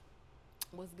like,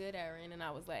 what's good, Erin? And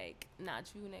I was like,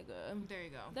 not you, nigga. There you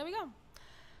go. There we go.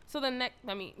 So the next,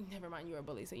 I mean, never mind, you were a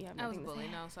bully, so you have nothing to say. I was a bully,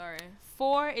 no, sorry.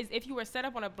 4 is if you were set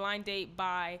up on a blind date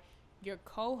by your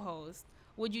co-host,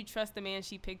 would you trust the man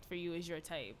she picked for you as your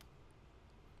type?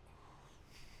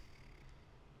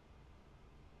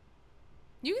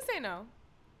 You can say no.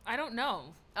 I don't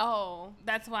know. Oh.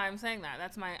 That's why I'm saying that.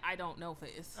 That's my I don't know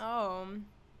face. Oh.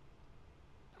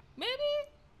 Maybe?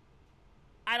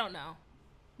 I don't know.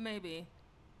 Maybe.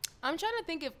 I'm trying to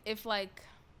think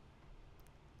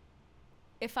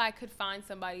if I could find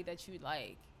somebody that you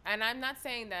like. And I'm not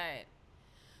saying that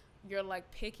you're, like,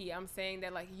 picky. I'm saying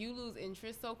that, like, you lose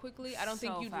interest so quickly. I don't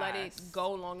think you'd let it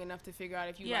go long enough to figure out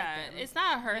if you like them. Yeah, it's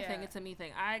not a her thing. It's a me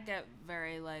thing. I get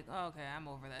very, like, oh, okay, I'm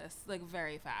over this. Like,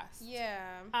 very fast.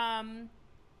 Yeah.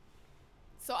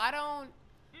 So I don't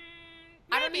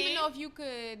even know if you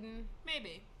could.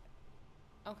 Maybe.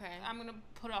 Okay. I'm going to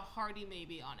put a hearty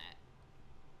maybe on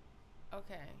it.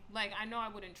 Okay. Like, I know I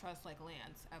wouldn't trust, like,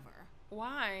 Lance ever.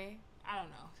 Why? I don't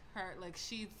know. Her, like,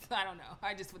 I don't know.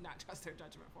 I just would not trust her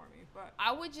judgment for me. But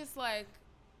I would just, like,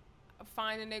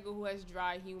 find a nigga who has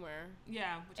dry humor.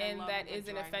 Yeah, which and I love. And that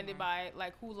isn't offended by it.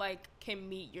 Like, who, like, can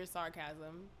meet your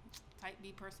sarcasm. Type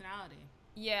B personality.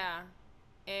 Yeah.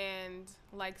 And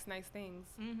likes nice things.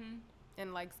 Mm-hmm.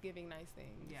 And likes giving nice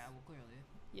things. Yeah, well, clearly.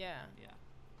 Yeah. Yeah.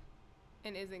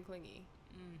 And isn't clingy.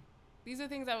 These are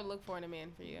things I would look for in a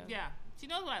man for you. Yeah. She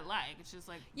knows what I like. It's just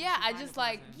like... Yeah, I just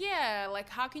like... Yeah, like,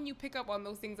 how can you pick up on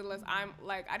those things unless I'm...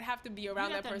 Like, I'd have to be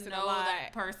around that person a lot.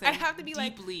 That person I'd have to be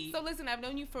deeply. like... So, listen, I've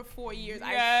known you for 4 years.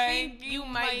 I think you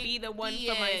might be the one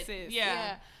for my sis.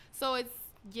 Yeah. So, it's...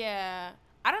 Yeah.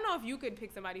 I don't know if you could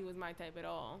pick somebody who was my type at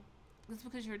all. It's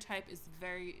because your type is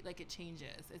very... Like, it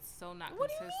changes. It's so not what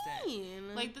consistent. What do you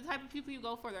mean? Like, the type of people you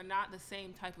go for, they're not the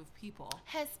same type of people.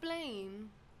 Explain.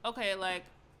 Okay, like...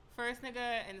 First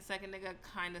nigga and second nigga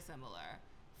kind of similar.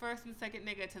 First and second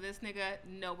nigga to this nigga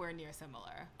nowhere near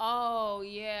similar. Oh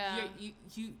yeah.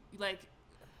 You like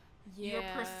your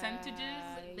percentages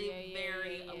they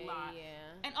vary a lot. Yeah.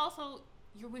 And also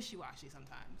you're wishy-washy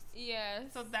sometimes.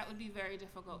 Yes. So that would be very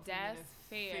difficult for me to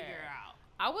figure out.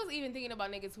 I was even thinking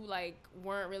about niggas who, like,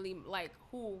 weren't really, like,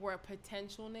 who were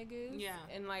potential niggas. Yeah.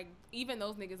 And, like, even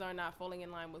those niggas are not falling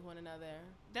in line with one another.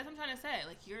 That's what I'm trying to say.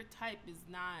 Like, your type is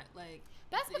not, like...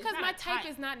 That's because my type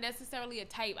is not necessarily a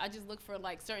type. I just look for,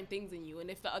 like, certain things in you. And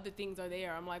if the other things are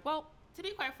there, I'm like, well... To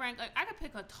be quite frank, like, I could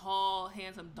pick a tall,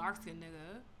 handsome, dark-skinned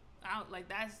nigga. I don't, like,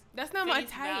 that's not my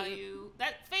type. Value.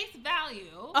 That face value.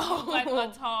 Oh. Like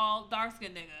a tall,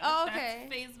 dark-skinned nigga. Oh, okay.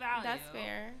 That's face value. That's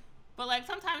fair. But, like,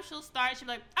 sometimes she'll start, she'll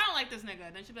be like, I don't like this nigga.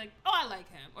 And then she'll be like, oh, I like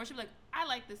him. Or she'll be like, I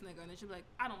like this nigga. And then she'll be like,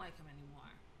 I don't like him anymore.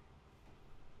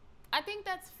 I think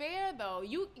that's fair, though.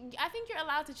 I think you're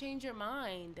allowed to change your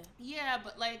mind. Yeah,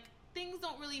 but, like, things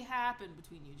don't really happen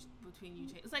between you.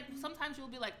 It's like sometimes you'll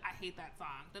be like, I hate that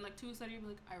song. Then like 2 weeks later, you'll be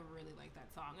like, I really like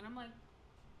that song, and I'm like,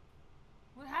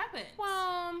 what happened?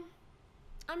 Well,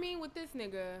 I mean, with this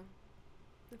nigga,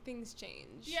 the things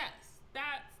change. Yes,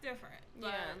 that's different. But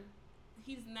Yeah.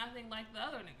 he's nothing like the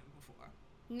other nigga before.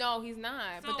 No, he's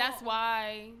not. So, but that's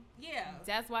why. Yeah.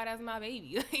 That's why that's my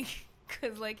baby. Like,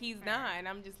 cause like he's not. And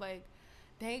I'm just like,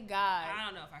 thank God. I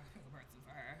don't know if I could pick a person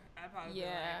for her. I'd probably be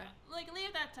like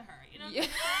leave that to her. You know. Yeah.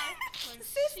 Like,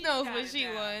 Sis knows what she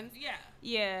wants. Yeah.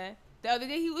 Yeah. The other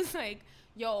day he was like,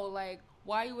 yo, like,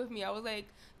 why are you with me? I was like,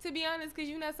 to be honest, cause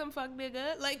you not some fuck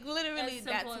nigga. Like, literally,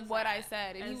 that's what I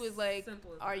said. And he was like,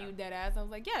 are you dead ass? I was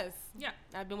like, yes. Yeah.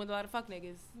 I've been with a lot of fuck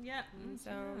niggas. Yeah.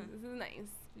 So this is nice.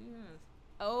 Yes.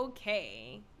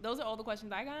 Okay. Those are all the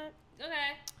questions I got.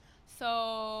 Okay.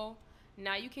 So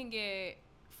now you can get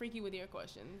freaky with your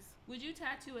questions. Would you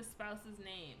tattoo a spouse's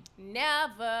name?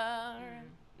 Never.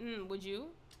 Would you?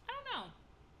 I don't know.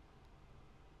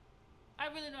 I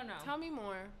really don't know. Tell me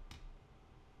more.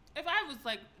 If I was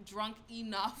like drunk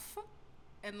enough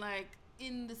and like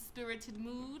in the spirited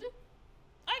mood,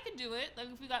 I could do it. Like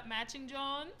if we got matching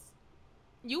Johns.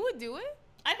 You would do it?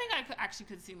 I think I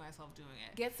could see myself doing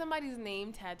it. Get somebody's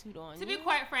name tattooed on To you. be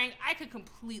quite frank, I could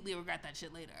completely regret that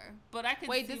shit later. But I could.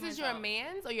 Wait, see this is myself. your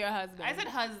man's or your husband? I said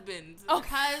husband.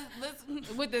 Okay.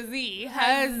 Listen. With the Z.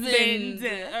 Husband.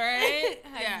 All right.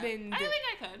 Husband. Yeah. I think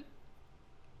I could.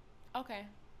 Okay.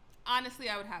 Honestly,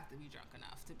 I would have to be drunk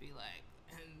enough to be like,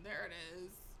 and there it is.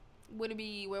 Would it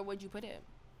be? Where would you put it?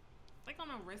 Like on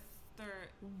a wrist or.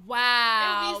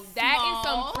 Wow, It would be that is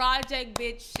small. some project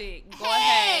bitch shit. Go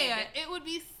Hey, ahead. it would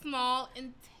be small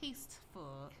and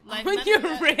tasteful. Like On none your of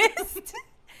that- wrist.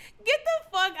 Get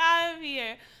the fuck out of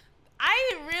here.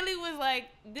 I really was like,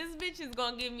 this bitch is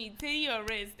gonna give me titty or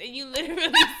wrist, and you literally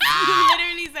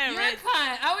said You're a wrist.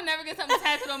 cunt. I would never get something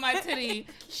tattooed on my titty.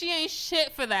 She ain't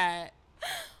shit for that.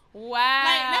 Wow.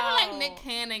 Like never like Nick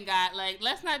Cannon got. Like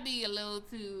let's not be a little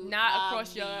too Not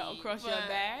across your but,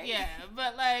 back. Yeah,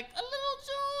 but like a little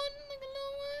John, like a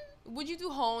little one. Would you do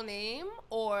whole name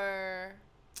or?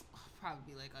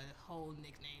 Probably like a whole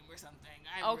nickname or something.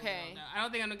 I really don't know. I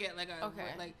don't think I'm gonna get like a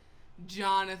like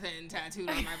Jonathan tattooed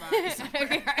on my body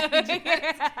somewhere.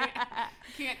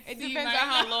 Can't It see depends on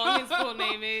my how long his full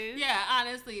name is. Yeah,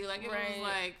 honestly, like it was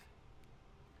like.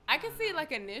 I can see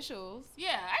like initials.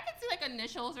 Yeah, I could see like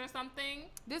initials or something.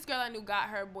 This girl I knew got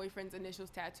her boyfriend's initials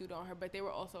tattooed on her, but they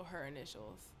were also her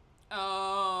initials.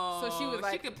 Oh, So she was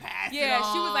like, she could pass. Yeah, it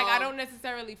she was like, I off. don't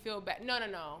necessarily feel bad.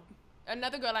 No.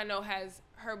 Another girl I know has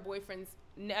her boyfriend's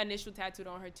initial tattooed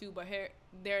on her too, but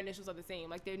their initials are the same.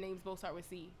 Like their names both start with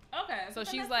C. Okay. So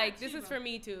she's like, this is for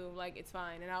me too. Like it's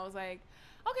fine. And I was like,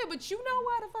 okay, but you know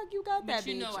why the fuck you got that,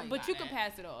 you bitch. know why you But got you could it.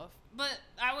 pass it off. But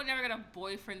I would never get a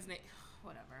boyfriend's name.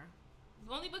 Whatever.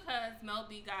 Only because Mel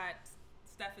B got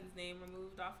Stefan's name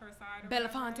removed off her side.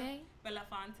 Belafonte.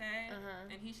 Belafonte.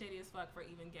 Uh-huh. And he's shady as fuck for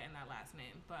even getting that last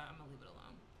name. But I'm gonna leave it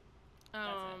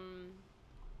alone.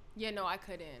 Yeah, no, I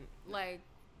couldn't. Like,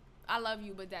 I love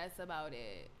you, but that's about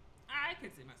it. I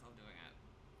could see myself doing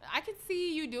it. I could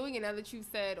see you doing it now that you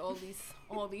said all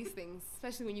these things,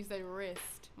 especially when you said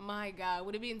wrist. My God,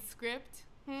 would it be in script?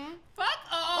 Fuck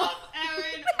off,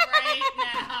 Erin, right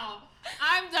now.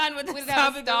 I'm done with this Would it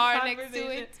have topic a of star next to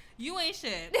conversation. it? You ain't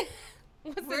shit.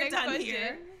 What's the We're next done question?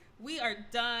 here. We are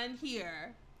done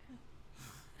here.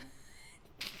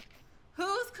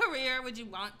 Whose career would you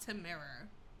want to mirror?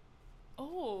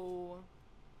 Oh.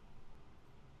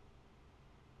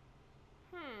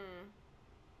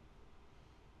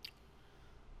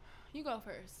 You go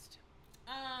first.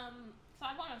 So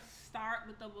I want to start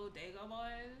with the Bodega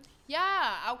Boys.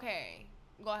 Yeah, okay.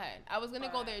 Go ahead. I was going to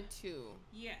go there too.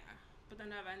 Yeah, but then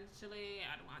eventually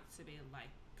I'd want to be like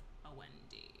a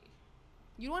Wendy.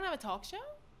 You don't want to have a talk show?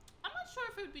 I'm not sure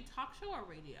if it would be talk show or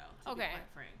radio, to be quite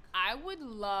frank. I would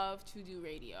love to do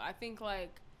radio. I think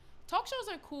like talk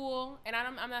shows are cool, and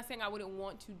I'm not saying I wouldn't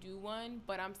want to do one,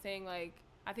 but I'm saying like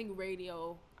I think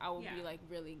radio I would be like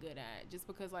really good at, just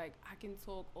because like I can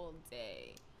talk all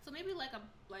day. So maybe like a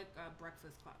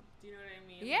Breakfast Club. Do you know what I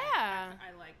mean? Yeah. Like,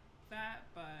 I like that,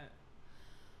 but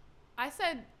I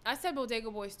said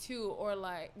Bodega Boys too, or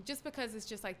like just because it's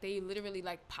just like they literally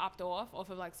like popped off of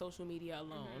like social media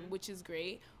alone, which is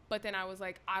great. But then I was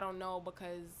like, I don't know,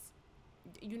 because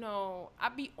you know I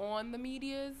be on the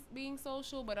medias being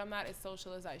social, but I'm not as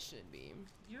social as I should be.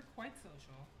 you're quite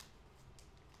social.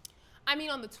 I mean,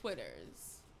 on the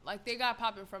Twitters. Like, they got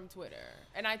popping from Twitter.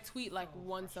 And I tweet, like,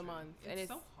 once a month. It's and it's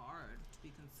so hard to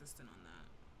be consistent on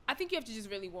that. I think you have to just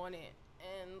really want it.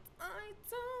 And I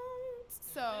don't.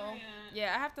 So,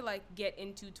 yeah, I have to, like, get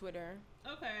into Twitter.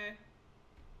 Okay.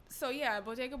 So yeah,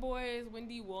 Bodega Boys,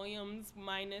 Wendy Williams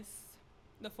minus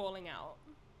the falling out.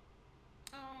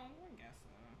 Oh, I guess so.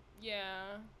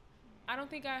 Yeah. I don't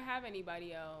think I have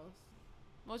anybody else.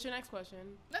 What's your next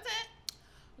question? That's it.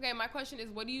 Okay, my question is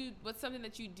what's something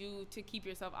that you do to keep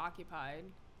yourself occupied?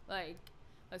 Like,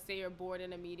 let's say you're bored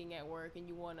in a meeting at work and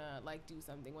you wanna like do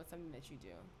something. What's something that you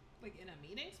do? Like in a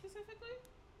meeting specifically?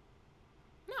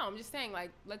 No, I'm just saying, like,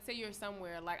 let's say you're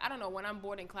somewhere, like, I don't know, when I'm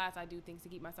bored in class, I do things to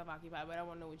keep myself occupied, but I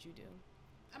want to know what you do.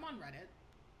 I'm on Reddit.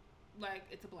 Like,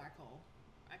 it's a black hole.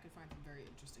 I could find some very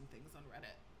interesting things on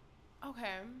Reddit.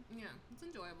 Okay. Yeah, it's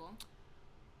enjoyable.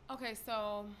 Okay,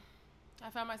 so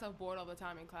I find myself bored all the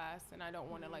time in class, and I don't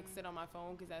want to, like, sit on my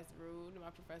phone because that's rude.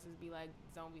 My professors be like,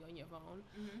 don't be on your phone.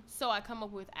 So I come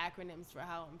up with acronyms for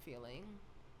how I'm feeling.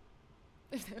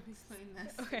 Explain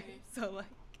this. Okay, so, like,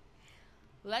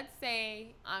 let's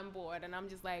say I'm bored and I'm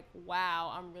just like,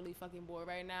 wow, I'm really fucking bored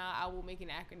right now. I will make an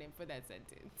acronym for that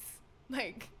sentence.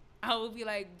 Like, I will be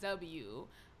like WIRFBRN,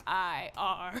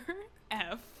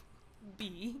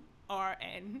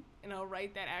 and I'll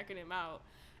write that acronym out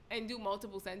and do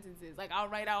multiple sentences. Like, I'll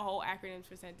write out whole acronyms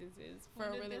for sentences for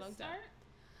a really long time.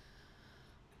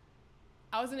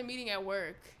 I was in a meeting at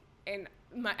work and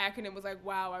my acronym was like,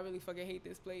 wow, I really fucking hate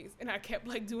this place. And I kept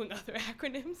like doing other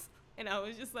acronyms. And I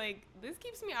was just like, this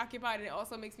keeps me occupied, and it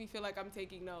also makes me feel like I'm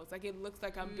taking notes. Like, it looks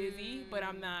like I'm busy, but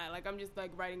I'm not. Like, I'm just,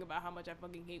 like, writing about how much I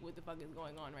fucking hate what the fuck is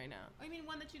going on right now. Oh, you mean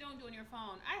one that you don't do on your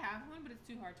phone? I have one, but it's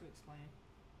too hard to explain.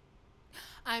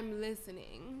 I'm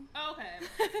listening. Okay.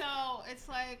 So, it's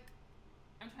like,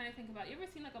 I'm trying to think about, you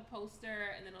ever seen, like, a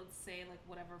poster, and then it'll say, like,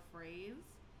 whatever phrase?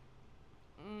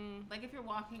 Like, if you're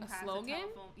walking past a telephone.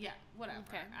 Yeah, whatever.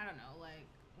 Okay. I don't know, like,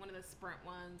 one of the Sprint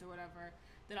ones or whatever.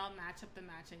 Then I'll match up the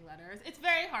matching letters. It's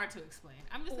very hard to explain.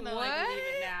 I'm just gonna like leave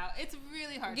it now. It's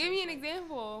really hard. Give me an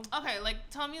example. Okay, like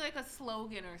tell me like a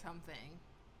slogan or something.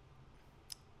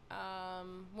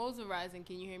 Wolves are rising.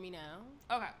 Can you hear me now?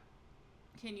 Okay.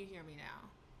 Can you hear me now?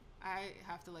 I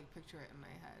have to like picture it in my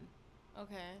head.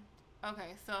 Okay.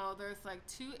 Okay, so there's like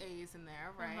 2 A's in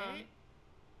there, right?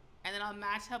 And then I'll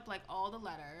match up like all the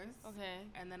letters. Okay.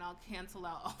 And then I'll cancel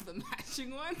out all the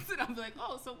matching ones, and I'll be like,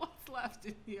 oh, so what's left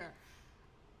in here?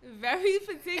 Very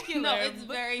particular. No, it's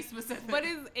very specific. But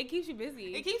it keeps you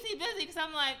busy. It keeps me busy because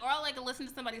I'm like, or I'll like listen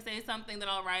to somebody say something, then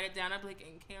I'll write it down. I'll be like,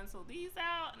 and cancel these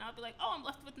out, and I'll be like, oh, I'm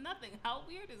left with nothing. How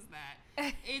weird is that?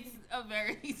 It's a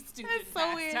very stupid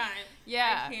pastime.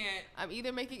 Yeah, I can't. I'm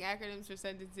either making acronyms for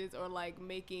sentences or like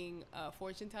making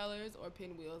fortune tellers or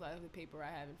pinwheels out of the paper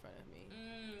I have in front of me.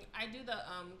 I do the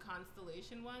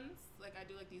constellation ones. Like I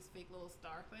do like these fake little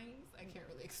star things. I can't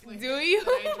really explain. Do you?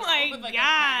 Oh my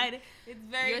God, it's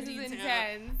very yours is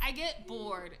intense. I get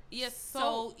bored.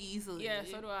 So easily. Yeah,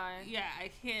 so do I. Yeah,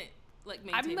 I can't like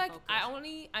maintain focus.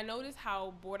 I notice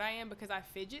how bored I am because I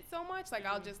fidget so much. Like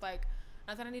I'll just like,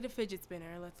 not that I need a fidget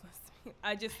spinner. Let's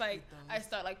I just like I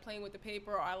start like playing with the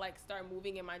paper, or I like start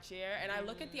moving in my chair, and I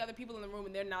look at the other people in the room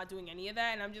and they're not doing any of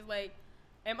that, and I'm just like,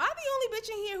 am I the only bitch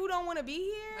in here who don't want to be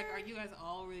here? Like, are you guys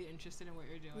all really interested in what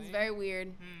you're doing? It's very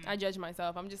weird. I judge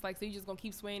myself. I'm just like, so you just gonna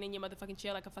keep swaying in your motherfucking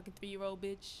chair like a fucking 3-year-old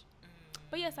bitch?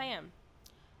 But yes, I am.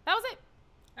 That was it.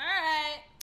 All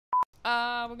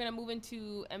right. We're gonna move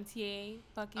into MTA.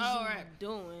 Fucking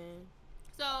doing.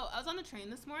 So I was on the train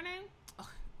this morning.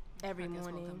 Every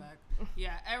morning. We'll come back.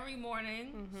 Yeah, every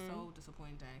morning. So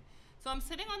disappointing. So I'm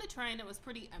sitting on the train. It was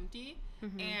pretty empty,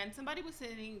 and somebody was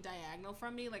sitting diagonal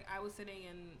from me. Like I was sitting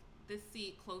in this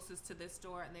seat closest to this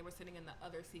door, and they were sitting in the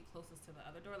other seat closest to the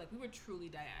other door. Like we were truly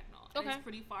diagonal. Okay. And it's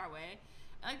pretty far away.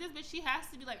 Like this bitch, she has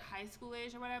to be like high school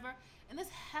age or whatever. And this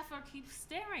heifer keeps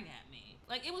staring at me.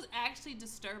 Like it was actually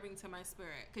disturbing to my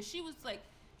spirit, because she was like,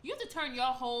 you have to turn your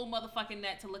whole motherfucking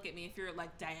neck to look at me if you're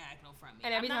like diagonal from me.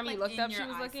 And every time you looked up, she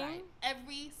was looking?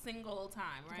 Every single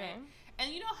time, right? Okay.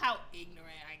 And you know how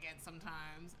ignorant I get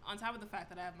sometimes, on top of the fact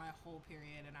that I have my whole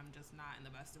period and I'm just not in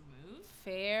the best of moods.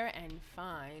 Fair and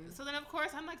fine. So then, of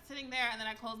course, I'm like sitting there, and then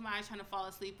I close my eyes trying to fall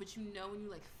asleep, but you know when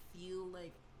you like feel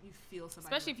like you feel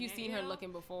somebody. Especially if you've seen her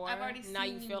looking before. I've already seen. Now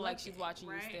you feel like she's watching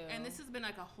you still. And this has been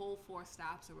like a whole 4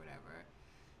 stops or whatever.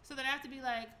 So then I have to be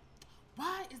like,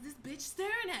 why is this bitch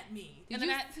staring at me? And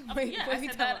then I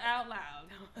said that out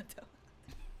loud.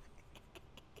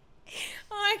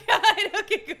 Oh my God.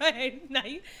 Okay, go ahead.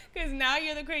 Because now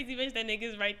you're the crazy bitch that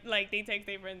niggas they text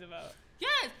their friends about.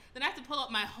 Yes. Then I have to pull up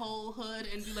my whole hood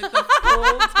and do like the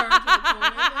full turn to the corner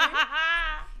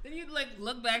thing. Then you like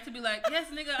look back to be like, yes,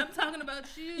 nigga, I'm talking about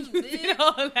you. You did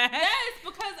all that? Yes,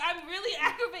 because I'm really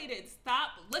aggravated. Stop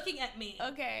looking at me.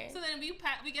 Okay. So then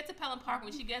we get to Pelham Park.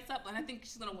 When she gets up, and I think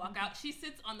she's gonna walk out, she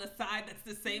sits on the side that's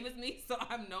the same as me, so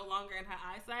I'm no longer in her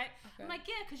eyesight. Okay. I'm like,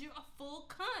 yeah, because you're a full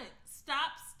cunt.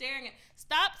 Stop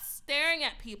staring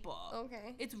at people.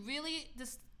 Okay. It's really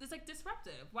it's like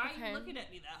disruptive. Why are you looking at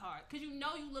me that hard? Because you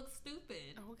know you look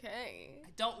stupid. Okay. I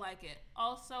don't like it.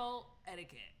 Also,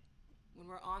 etiquette. When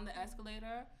we're on the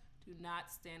escalator, do not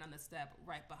stand on the step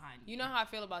right behind you. You know how I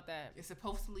feel about that. You're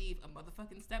supposed to leave a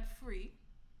motherfucking step free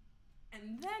and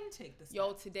then take the step.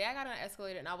 Yo, today I got on an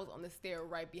escalator and I was on the stair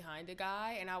right behind a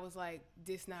guy and I was like,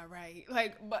 this not right.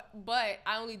 Like, but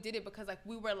I only did it because like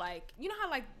we were like, you know how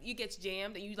like you get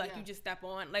jammed and you like you just step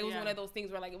on. Like it was one of those things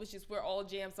where like it was just we're all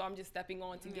jammed, so I'm just stepping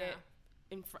on to get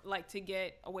to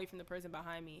get away from the person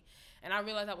behind me. And I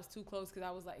realized I was too close because I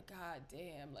was like, God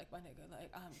damn, like my nigga,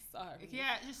 like I'm sorry.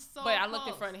 Yeah, just so But I close. looked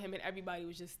in front of him and everybody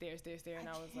was just stare, and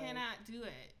I was like, cannot do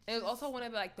it. It was also one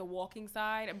of like the walking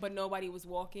side, but nobody was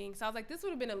walking. So I was like, this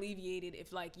would have been alleviated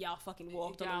if like y'all fucking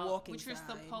walked on the walking which side. Which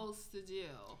you're supposed to do.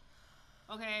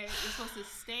 Okay, you're supposed to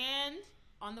stand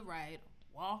on the right,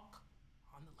 walk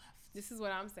on the left. This is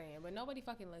what I'm saying, but nobody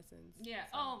fucking listens. Yeah.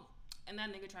 So. Oh, and that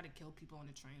nigga tried to kill people on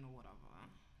the train or whatever.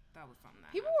 That was something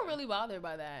that people were really bothered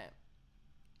by that.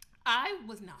 I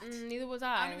was not. Neither was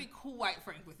I. I'm gonna be quite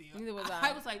frank with you. Neither was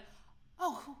I. I was like,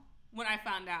 oh, when I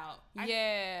found out.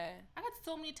 I got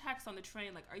so many texts on the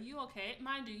train like, are you okay?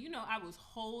 Mind you, I was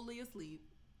wholly asleep.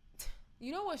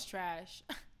 You know what's trash?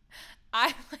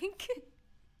 I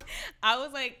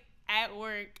was like at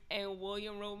work and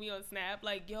William wrote me on Snap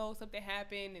like, yo, something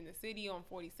happened in the city on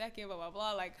 42nd, blah, blah,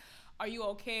 blah. Like, are you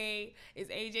okay? Is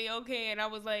AJ okay? And I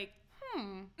was like, I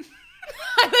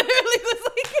literally was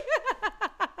like,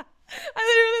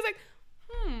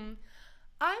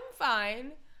 I'm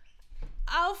fine.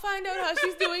 I'll find out how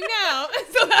she's doing now.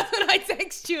 So that's when I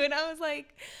text you, and I was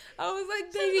like,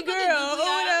 baby girl, or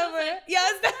whatever. Like,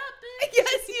 yes,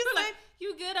 yes, you like,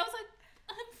 you good? I was like,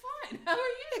 I'm fine. How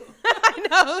are you? I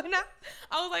know. And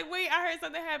I was like, wait, I heard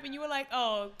something happen. You were like,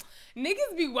 oh,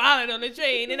 niggas be wilding on the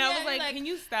train. And I was like, can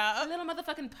you stop? A little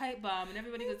motherfucking pipe bomb, and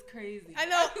everybody goes crazy. I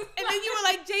know. And then you were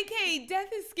like, JK, death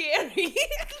is scary.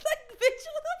 Like, bitch,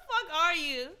 what the fuck are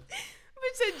you?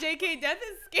 Bitch said, JK, death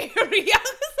is scary. I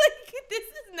was like, this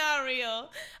is not real.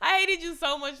 I hated you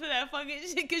so much for that fucking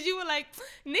shit because you were like,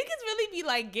 niggas really be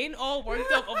like getting all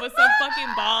worked up over some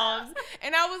fucking bombs.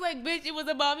 And I was like, bitch, it was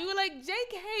a bomb. You were like,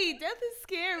 JK, death is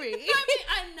scary. I mean,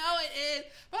 I know it is.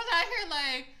 But I was out here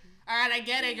like, all right, I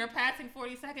get it. You're passing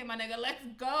 42nd, my nigga. Let's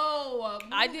go.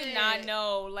 I did not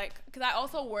know, like, because I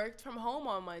also worked from home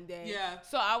on Monday. Yeah.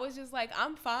 So I was just like,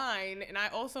 I'm fine. And I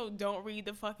also don't read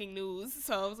the fucking news.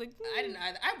 So I was like, I didn't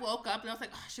either. I woke up and I was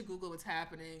like, oh, I should Google what's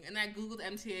happening. And I Googled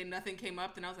MTA and nothing came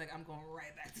up. Then I was like, I'm going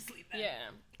right back to sleep then. Yeah.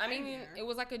 I mean, it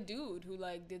was like a dude who,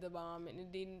 like, did the bomb and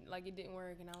it didn't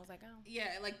work. And I was like, oh.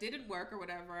 Yeah, it, like, didn't work or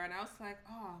whatever. And I was like,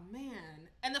 oh, man.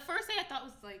 And the first thing I thought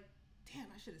was like, damn,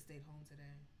 I should have stayed home today.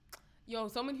 Yo,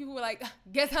 so many people were like,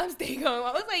 guess I'm staying home.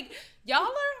 I was like, y'all are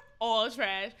all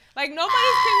trash. Like, nobody's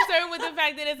concerned with the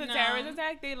fact that it's a terrorist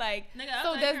attack. They like, nigga,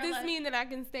 so does this mean that I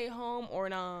can stay home or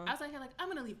not? I was like, I'm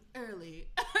going to leave early.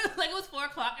 Like, it was 4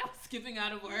 o'clock. I was skipping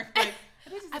out of work. Like,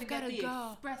 I've got to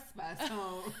go. Express bus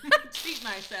home. Treat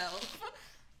myself.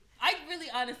 I really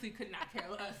honestly could not care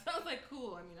less. I was like,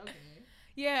 cool. I mean, okay.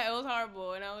 Yeah, it was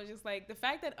horrible. And I was just like, the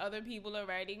fact that other people are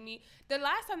writing me. The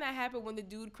last time that happened when the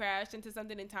dude crashed into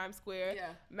something in Times Square,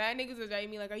 mad niggas was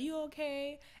writing me like, are you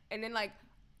okay? And then like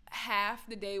half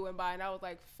the day went by and I was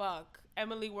like, fuck,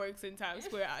 Emily works in Times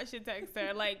Square. I should text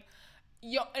her. Like,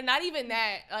 yo, and not even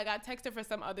that. Like, I texted her for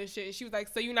some other shit. She was like,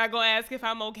 so you're not going to ask if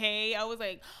I'm okay? I was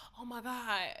like, oh my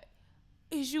God,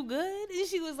 is you good? And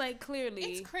she was like, clearly.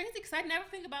 It's crazy because I never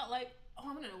think about like, oh,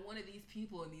 I'm going to know one of these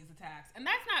people in these attacks. And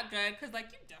that's not good because, like,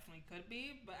 you definitely could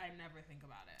be, but I never think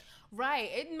about it. Right.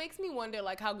 It makes me wonder,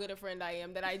 like, how good a friend I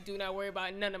am that I do not worry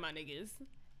about none of my niggas.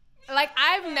 Like,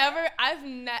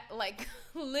 like,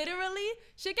 literally,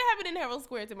 shit can happen in Herald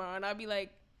Square tomorrow, and I'll be like,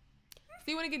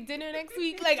 so you want to get dinner next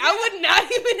week? Like, I would not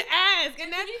even ask.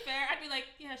 And to be fair, I'd be like,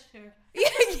 yeah, sure.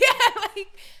 Yeah, like,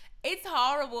 it's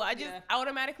horrible. I just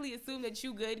automatically assume that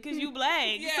you good because you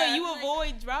black. So you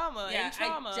avoid drama and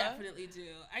trauma. I definitely do.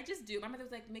 I just do. My mother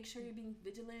was like, make sure you're being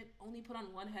vigilant. Only put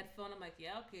on one headphone. I'm like,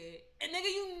 yeah, okay. And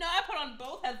nigga, I put on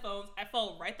both headphones. I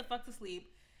fall right the fuck to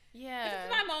sleep. Yeah. If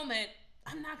it's my moment,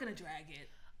 I'm not going to drag it.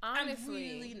 Honestly.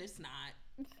 I'm really just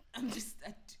not. I'm just,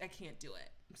 I can't do it.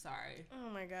 I'm sorry. Oh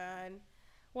my God.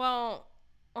 Well,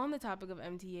 on the topic of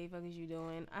MTA, fuck is you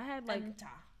doing? I had like,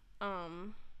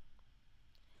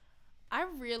 I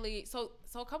really so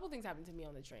a couple things happened to me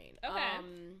on the train. Okay.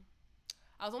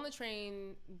 I was on the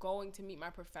train going to meet my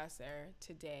professor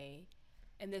today,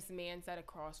 and this man sat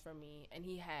across from me, and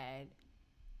he had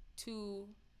 2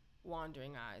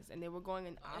 wandering eyes, and they were going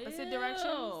in opposite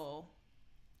directions,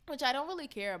 which I don't really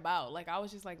care about. Like, I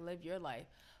was just like, live your life.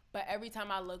 But every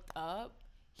time I looked up,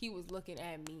 he was looking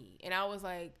at me, and I was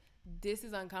like, this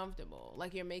is uncomfortable.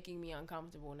 Like, you're making me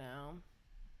uncomfortable now.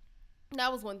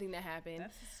 That was one thing that happened.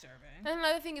 That's disturbing. And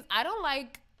another thing is,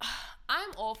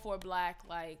 I'm all for black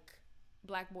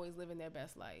boys living their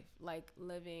best life.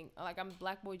 I'm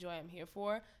Black Boy Joy, I'm here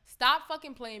for. Stop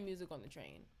fucking playing music on the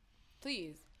train.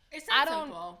 Please. It's not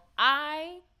simple.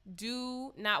 I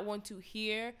do not want to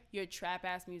hear your trap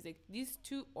ass music. These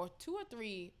two or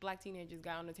 3 black teenagers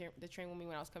got on the train with me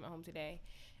when I was coming home today,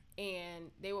 and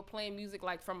they were playing music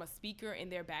like from a speaker in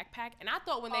their backpack, and I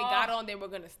thought when they got on they were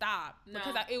gonna stop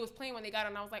because it was playing when they got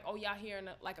on. I was like, oh, y'all hearing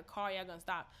a car, y'all gonna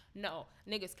stop? No,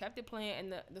 niggas kept it playing,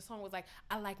 and the song was like,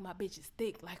 I like my bitches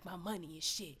thick like my money is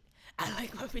shit. I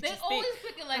like my bitches thick. They always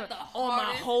picking like the hardest. On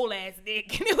my whole ass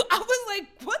dick. I was like,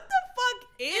 what the fuck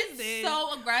is this? It's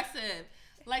so aggressive.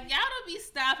 Like, y'all don't be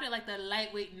stopping at like the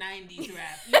lightweight 90s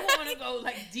rap. You want to go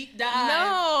like deep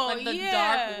dive, like the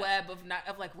dark web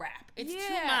of like rap. It's too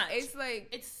much. It's like,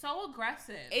 it's so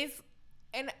aggressive.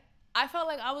 And I felt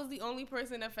like I was the only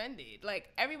person offended.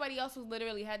 Like, everybody else was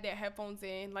literally had their headphones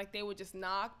in. Like, they would just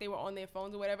knock. They were on their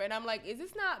phones or whatever. And I'm like, is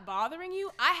this not bothering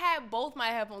you? I had both my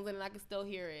headphones in and I could still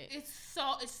hear it. It's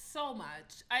so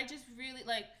much. I just really,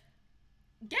 like,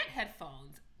 get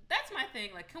headphones. That's my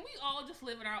thing. Like, can we all just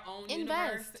live in our own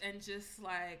universe and just,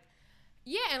 like...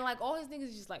 Yeah, and, like, all his niggas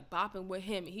is just, like, bopping with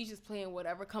him. And he's just playing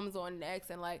whatever comes on next.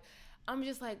 And, like, I'm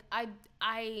just like,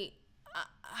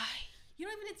 you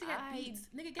don't even need to get beats.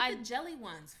 Nigga, get the jelly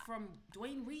ones from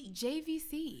Dwayne Reed.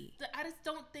 JVC. I just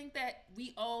don't think that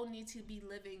we all need to be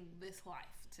living this life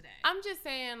today. I'm just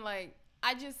saying, like,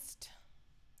 I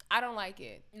don't like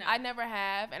it. No. I never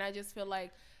have, and I just feel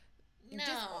like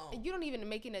you don't even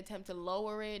make an attempt to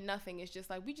lower it. Nothing. It's just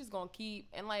like, we just gonna keep,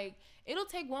 and like, it'll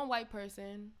take one white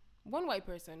person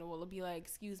will be like,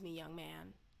 excuse me, young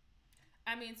man.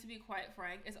 I mean, to be quite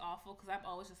frank, it's awful because I'm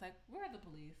always just like, where are the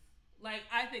police? Like,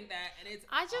 I think that, and it's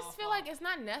I just awful. feel like it's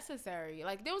not necessary.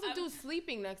 Like, there was a dude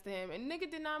sleeping next to him, and nigga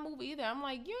did not move either. I'm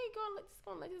like, you ain't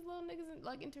gonna let these little niggas,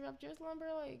 like, interrupt your slumber?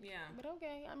 Like, yeah. But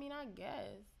okay. I mean, I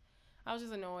guess. I was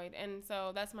just annoyed. And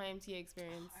so, that's my MTA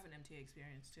experience. I have an MTA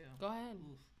experience, too. Go ahead.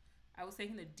 Oof. I was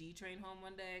taking the D train home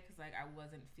one day, because, like, I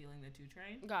wasn't feeling the 2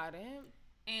 train. Got it.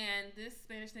 And this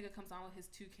Spanish nigga comes on with his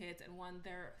 2 kids, and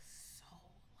they're so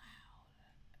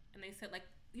loud. And they said, like,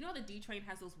 you know, the D train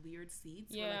has those weird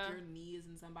seats where like your knee is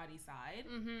in somebody's side.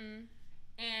 Mm-hmm.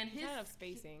 And his kind of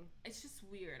spacing. It's just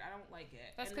weird. I don't like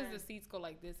it. That's because the seats go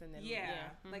like this and then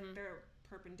mm-hmm. like they're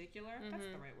perpendicular. Mm-hmm. That's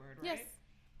the right word, right? Yes.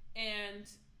 And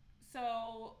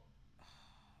so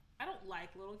I don't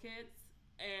like little kids,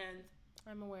 and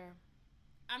I'm aware.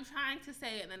 I'm trying to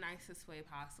say it in the nicest way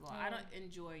possible. I don't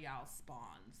enjoy y'all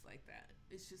spawns like that.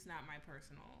 It's just not my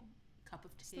personal cup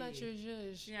of tea. It's not your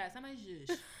zhuzh. Yeah, it's not my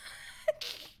zhuzh.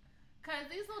 Cause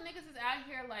these little niggas is out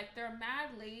here like they're mad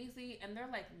lazy and they're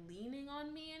like leaning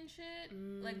on me and shit.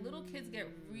 Like little kids get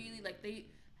really like they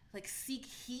like seek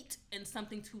heat and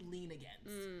something to lean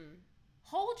against.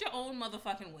 Hold your own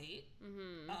motherfucking weight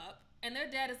up, and their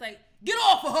dad is like, get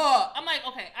off of her. I'm like,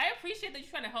 okay, I appreciate that you're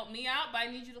trying to help me out, but I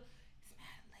need you to. It's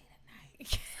mad late at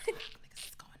night. Niggas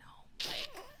is going home. Like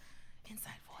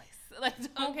inside voice.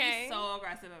 Like don't be so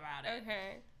aggressive about it.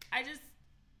 Okay. I just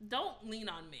don't lean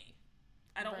on me.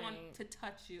 I don't want to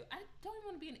touch you. I don't even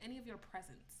want to be in any of your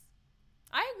presence.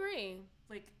 I agree.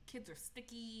 Like, kids are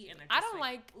sticky and they're just I don't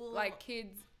like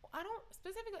kids. I don't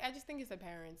specifically. I just think it's the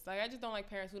parents. Like, I just don't like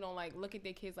parents who don't like look at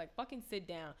their kids like fucking sit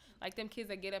down. Like them kids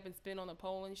that get up and spin on the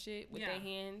pole and shit with their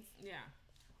hands. Yeah.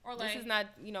 Or like, this is not,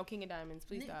 King of Diamonds.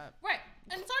 Please stop. Right.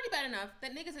 And it's already bad enough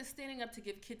that niggas is standing up to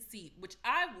give kids seat, which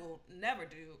I will never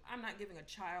do. I'm not giving a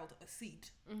child a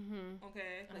seat. Mm-hmm.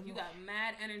 Okay? Like, you got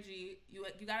mad energy. You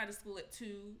got out of school at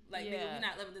 2. Like, nigga, we're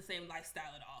not living the same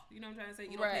lifestyle at all. You know what I'm trying to say?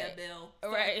 You don't pay a bill.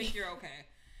 So I think you're okay.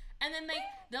 And then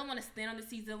they'll want to stand on the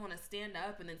seats. They'll want to stand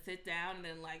up and then sit down and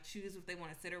then, like, choose if they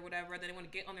want to sit or whatever. Then they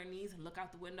want to get on their knees and look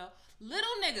out the window.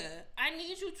 Little nigga, I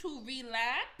need you to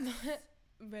relax.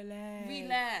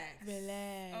 Relax.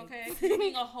 Okay? You're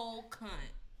being a whole cunt.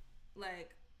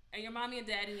 Like, and your mommy and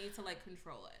daddy need to, like,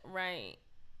 control it. Right.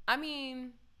 I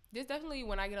mean, there's definitely,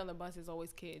 when I get on the bus, there's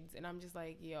always kids. And I'm just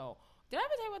like, yo. Did I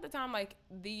ever tell you about the time, like,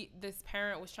 this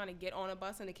parent was trying to get on a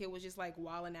bus and the kid was just, like,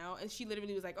 wilding out? And she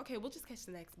literally was like, okay, we'll just catch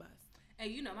the next bus.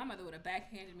 And you know, my mother would have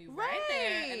backhanded me right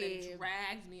there and then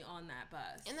dragged me on that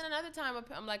bus. And then another time,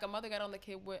 I'm like, a mother got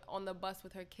on the bus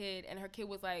with her kid, and her kid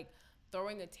was like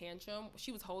throwing a tantrum.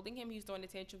 She was holding him. He was throwing a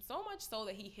tantrum so much so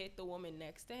that he hit the woman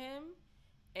next to him,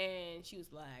 and she was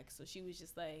black, so she was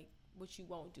just like, "What you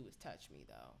won't do is touch me,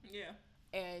 though." Yeah.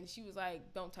 And she was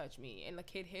like, "Don't touch me." And the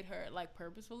kid hit her like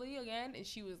purposefully again, and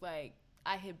she was like,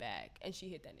 "I hit back," and she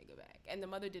hit that nigga back, and the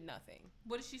mother did nothing.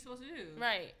 What is she supposed to do?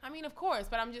 Right. I mean, of course,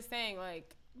 but I'm just saying,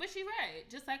 like. But she right.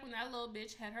 Just like when that little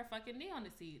bitch had her fucking knee on the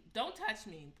seat. Don't touch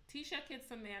me. Teach your kids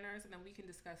some manners, and then we can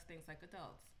discuss things like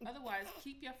adults. Otherwise,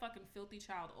 keep your fucking filthy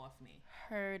child off me.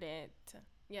 Heard it.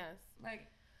 Yes. Like,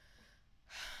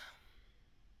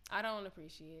 I don't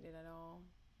appreciate it at all.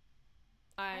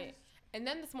 And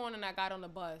then this morning I got on the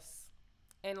bus,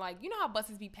 and like, you know how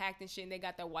buses be packed and shit, and they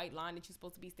got that white line that you're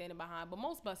supposed to be standing behind, but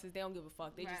most buses, they don't give a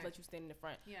fuck. They just let you stand in the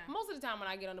front. Yeah. Most of the time when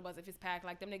I get on the bus, if it's packed,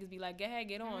 like, them niggas be like, "Go ahead,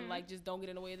 get on." Like, just don't get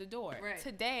in the way of the door. Right.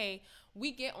 Today,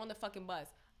 we get on the fucking bus.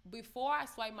 Before I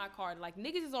swipe my card, like,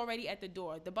 niggas is already at the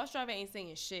door. The bus driver ain't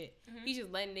saying shit. He's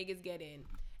just letting niggas get in.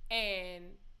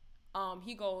 And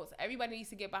he goes, "Everybody needs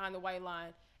to get behind the white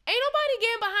line." Ain't nobody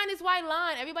getting behind this white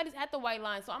line. Everybody's at the white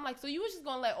line. So I'm like, so you was just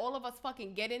going to let all of us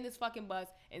fucking get in this fucking bus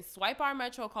and swipe our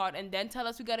Metro card and then tell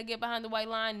us we got to get behind the white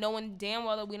line, knowing damn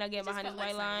well that we're not getting behind this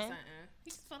white line? He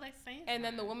just felt like saying And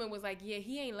then the woman was like, yeah,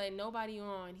 he ain't letting nobody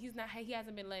on. He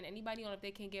hasn't been letting anybody on if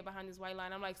they can't get behind this white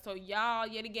line. I'm like, so y'all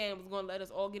yet again was going to let us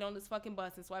all get on this fucking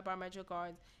bus and swipe our Metro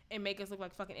cards and make us look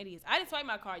like fucking idiots. I didn't swipe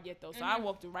my card yet, though, so I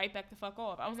walked right back the fuck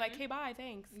off. I was like, hey, bye,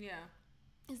 thanks. Yeah.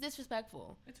 It's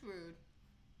disrespectful. It's rude.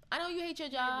 I know you hate your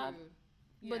job,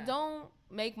 but don't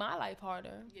make my life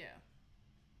harder. Yeah.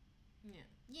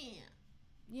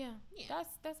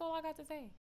 That's all I got to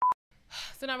say.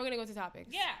 So now we're gonna go to topics.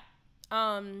 Yeah.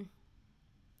 I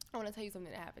want to tell you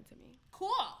something that happened to me. Cool.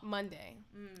 Monday,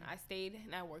 I stayed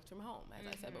and I worked from home, as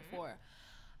I said before.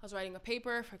 I was writing a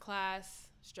paper for class,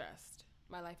 stressed.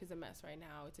 My life is a mess right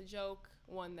now. It's a joke,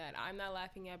 one that I'm not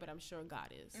laughing at, but I'm sure God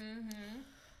is.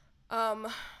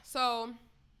 So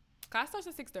class starts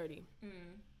at 6:30.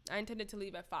 I intended to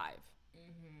leave at 5.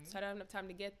 So I didn't have enough time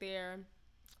to get there,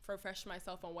 refresh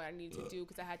myself on what I needed to do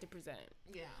because I had to present.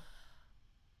 Yeah.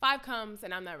 5 comes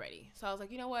and I'm not ready. So I was like,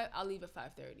 you know what? I'll leave at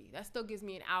 5:30. That still gives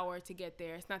me an hour to get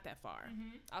there. It's not that far.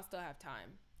 I'll still have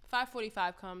time.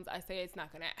 5:45 comes. I say it's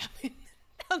not going to happen.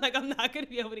 I'm like, I'm not going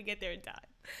to be able to get there in time.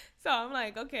 So I'm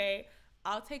like, okay,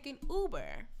 I'll take an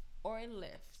Uber or a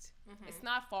Lyft. It's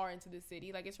not far into the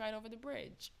city. Like, it's right over the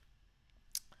bridge.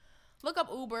 Look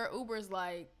up Uber. Uber's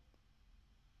like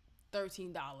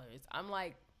 $13. I'm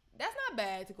like, that's not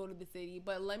bad to go to the city,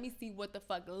 but let me see what the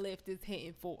fuck Lyft is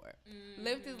hitting for.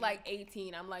 Lyft is like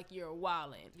 18. I'm like, you're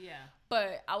wildin'. Yeah.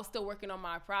 But I was still working on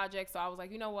my project, so I was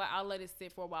like, you know what? I'll let it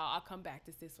sit for a while. I'll come back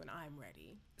to this when I'm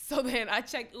ready. So then I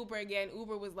checked Uber again.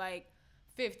 Uber was like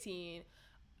 $15.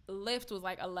 Lyft was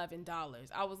like $11.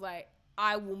 I was like,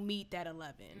 I will meet that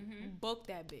 11. Book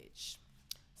that bitch.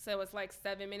 So it's like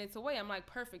 7 minutes away. I'm like,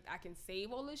 perfect. I can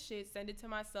save all this shit, send it to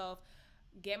myself,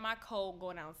 get my code,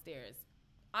 go downstairs.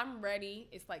 I'm ready.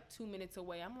 It's like 2 minutes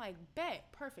away. I'm like,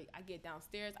 bet, perfect. I get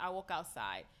downstairs. I walk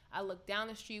outside. I look down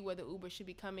the street where the Uber should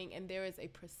be coming, and there is a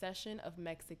procession of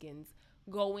Mexicans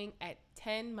going at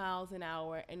 10 miles an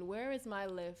hour. And where is my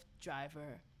Lyft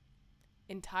driver?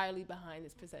 Entirely behind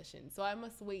this procession. So I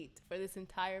must wait for this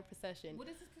entire procession. What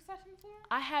is this procession for?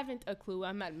 I haven't a clue.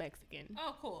 I'm not Mexican.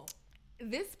 Oh, cool.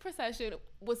 This procession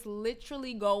was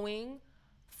literally going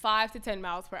 5 to 10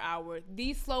 miles per hour.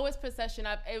 The slowest procession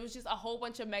it was just a whole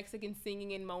bunch of Mexicans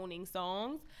singing and moaning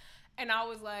songs. And I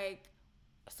was like,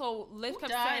 so Lyft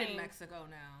kept saying in Mexico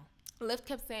now. Lyft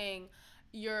kept saying,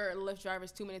 your Lyft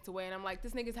driver's 2 minutes away. And I'm like,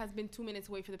 this nigga has been 2 minutes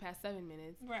away for the past 7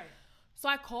 minutes. Right. So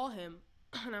I call him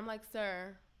and I'm like,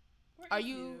 sir, are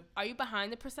you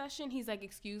behind the procession? He's like,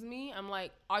 excuse me? I'm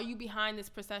like, are you behind this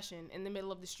procession in the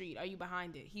middle of the street? Are you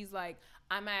behind it? He's like,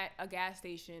 I'm at a gas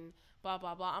station, blah,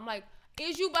 blah, blah. I'm like,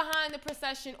 is you behind the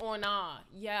procession or not?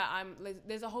 Yeah,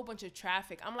 there's a whole bunch of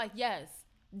traffic. I'm like, yes,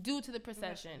 due to the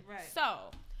procession. Right. So,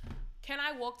 can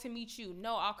I walk to meet you?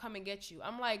 No, I'll come and get you.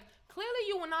 I'm like, clearly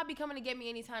you will not be coming to get me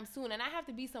anytime soon, and I have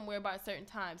to be somewhere by a certain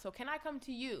time. So, can I come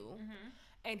to you?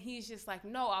 And he's just like,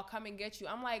 no, I'll come and get you.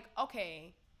 I'm like,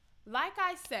 okay. Like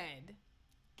I said,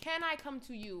 can I come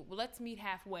to you? Well, let's meet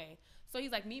halfway. So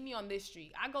he's like, meet me on this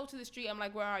street. I go to the street. I'm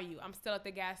like, where are you? I'm still at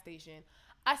the gas station.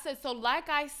 I said, so like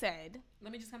I said,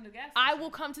 let me just come to the gas station. I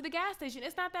will come to the gas station.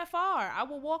 It's not that far. I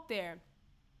will walk there.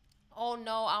 Oh,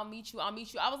 no, I'll meet you. I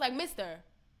was like, mister,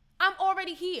 I'm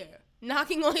already here.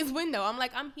 Knocking on his window. I'm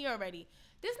like, I'm here already.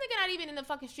 This nigga not even in the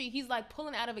fucking street. He's like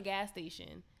pulling out of a gas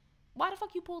station. why the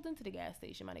fuck you pulled into the gas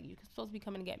station, my nigga? You're supposed to be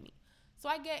coming to get me. So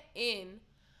I get in,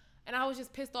 and I was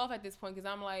just pissed off at this point because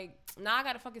I'm like, nah, I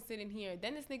gotta fucking sit in here.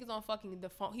 Then this nigga's on fucking the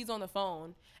phone. He's on the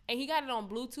phone, and he got it on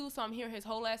Bluetooth, so I'm hearing his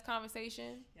whole ass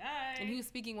conversation. Yikes. And he was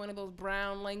speaking one of those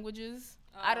brown languages.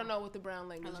 I don't know what the brown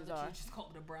languages I love that are. you just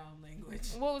called it a brown language.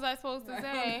 What was I supposed to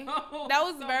say? That That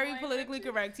was very politically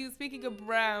correct. He was speaking a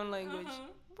brown language.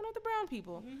 One of the brown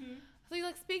people. Mm-hmm. So he's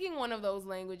like speaking one of those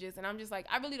languages, and I'm just like,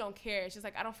 I really don't care. It's just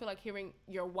like, I don't feel like hearing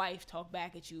your wife talk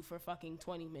back at you for fucking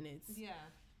 20 minutes. Yeah.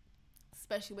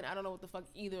 Especially when I don't know what the fuck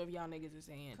either of y'all niggas are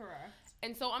saying. Correct.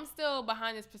 And so I'm still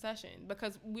behind this procession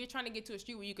because we're trying to get to a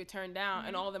street where you could turn down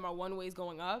and all of them are one ways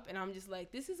going up. And I'm just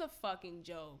like, this is a fucking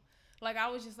joke. Like,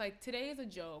 I was just like, today is a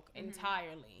joke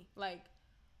entirely. Like,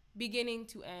 beginning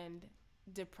to end,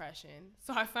 depression.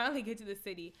 So I finally get to the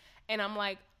city, and I'm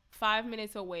like 5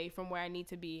 minutes away from where I need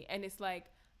to be. And it's like,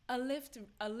 a Lyft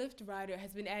rider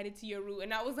has been added to your route.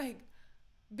 And I was like,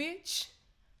 bitch,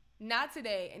 not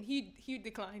today. And he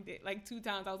declined it like 2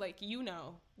 times. I was like, you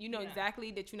know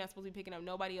exactly that you're not supposed to be picking up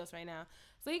nobody else right now.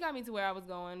 So he got me to where I was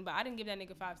going, but I didn't give that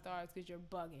nigga 5 stars because you're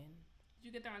bugging. Did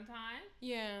you get there on time?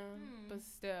 Yeah, but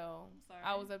still,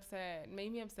 I was upset. It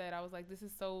made me upset. I was like, this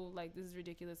is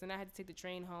ridiculous. And I had to take the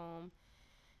train home.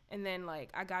 And then,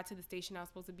 like, I got to the station I was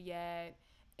supposed to be at,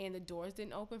 and the doors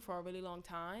didn't open for a really long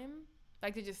time.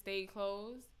 Like, they just stayed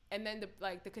closed. And then,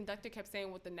 the conductor kept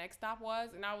saying what the next stop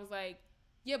was. And I was like,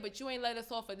 yeah, but you ain't let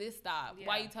us off at this stop. Yeah.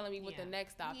 Why are you telling me what the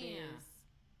next stop is?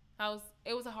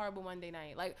 It was a horrible Monday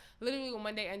night. Like, literally when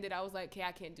Monday ended, I was like, okay,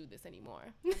 I can't do this anymore.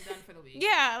 I'm done for the week.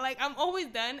 Yeah, like, I'm always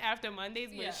done after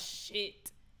Mondays, but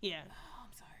shit. Yeah. Oh,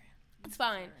 I'm sorry. It's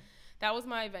fine. That was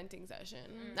my venting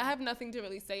session. I have nothing to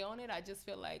really say on it. I just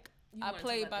feel like I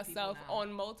played myself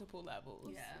on multiple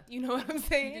levels. Yeah. You know what I'm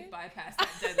saying? You did bypass that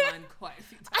deadline quite a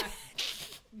few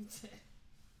times. You did.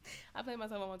 I played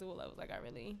myself on multiple levels. Like, I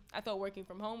thought working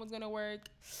from home was going to work.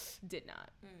 Did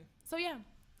not. So, yeah.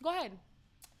 Go ahead.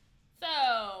 So,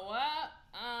 I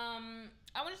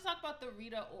want to talk about the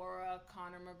Rita Ora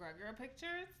Conor McGregor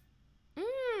pictures.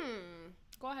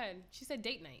 Go ahead. She said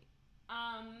date night.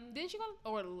 Didn't she go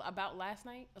or about last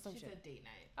night or some shit? She said date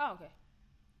night. Oh, okay.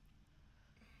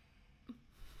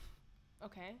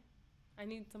 Okay. I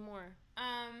need some more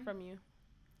from you.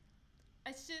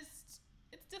 It's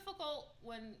difficult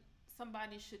when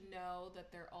somebody should know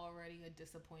that they're already a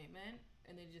disappointment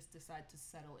and they just decide to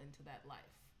settle into that life.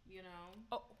 You know?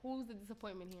 Oh, who's the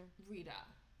disappointment here? Rita.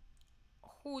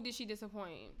 Who did she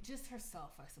disappoint? Just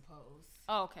herself, I suppose.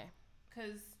 Oh, okay.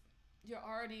 Because you're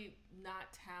already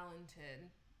not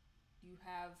talented. You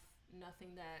have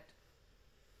nothing that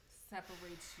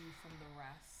separates you from the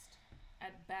rest.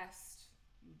 At best,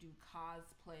 you do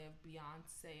cosplay of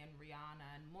Beyonce and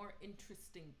Rihanna and more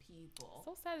interesting people.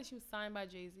 So sad that she was signed by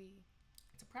Jay-Z.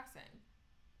 Depressing.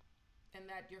 And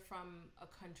that you're from a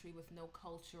country with no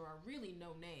culture or really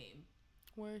no name.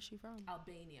 Where is she from?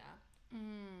 Albania.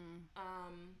 And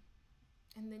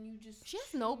then you just... She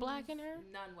has no black in her?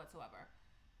 None whatsoever.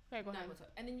 Right, go ahead.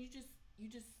 Whatsoever. And then you just...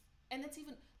 And it's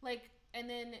even, like... And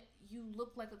then you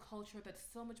look like a culture that's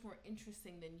so much more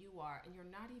interesting than you are, and you're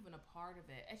not even a part of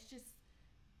it. It's just...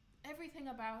 Everything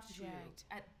about you,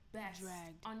 at best,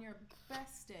 on your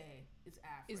best day, is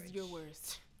average. Is your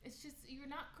worst. It's just... You're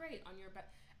not great on your best...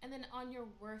 And then on your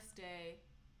worst day,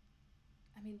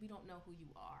 I mean, we don't know who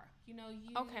you are. You know,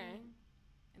 you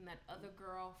and that other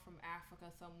girl from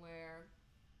Africa somewhere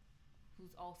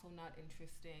who's also not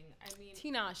interesting. I mean,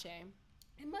 Tinashe.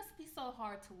 It must be so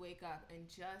hard to wake up and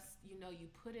just, you know, you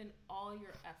put in all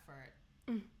your effort.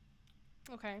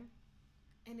 Okay.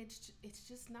 And it's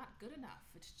just not good enough.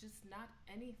 It's just not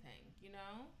anything, you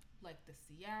know? Like the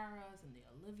Ciaras and the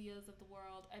Olivias of the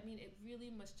world. I mean, it really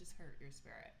must just hurt your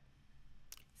spirit.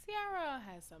 Ciara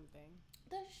has something.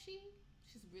 Does she?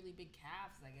 She's really big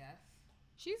calves, I guess.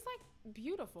 She's like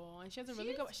beautiful, and she has a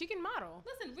really good. She can model.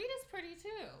 Listen, Rita's pretty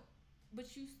too,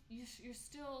 but you're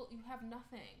still, you have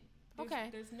nothing.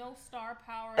 There's no star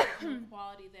power, no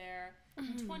quality there.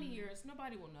 In 20 years,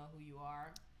 nobody will know who you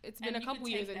are. It's been a couple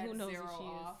years, and who knows who she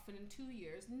is. And in 2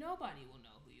 years, nobody will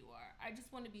know who you are. I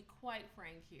just want to be quite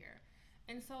frank here.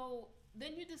 And so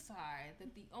then you decide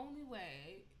that the only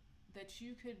way that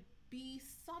you could be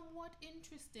somewhat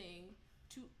interesting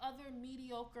to other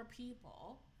mediocre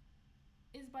people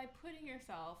is by putting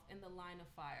yourself in the line of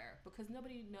fire, because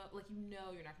nobody you're not going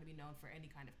to be known for any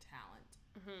kind of talent.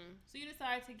 So you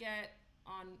decide to get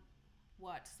on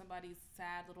somebody's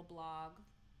sad little blog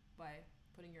by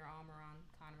putting your arm around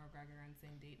Conor McGregor and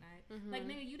saying date night. Like,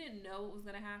 nigga, you didn't know what was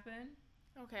going to happen.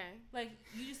 Okay. Like,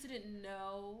 you just didn't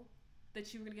know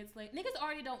that you were going to get slayed. Niggas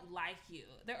already don't like you.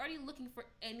 They're already looking for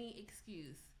any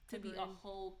excuse to be a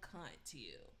whole cunt to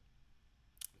you.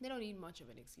 They don't need much of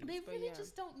an excuse. They really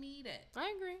just don't need it.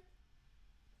 I agree.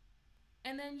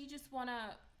 And then you just want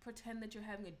to pretend that you're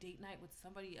having a date night with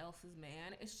somebody else's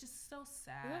man. It's just so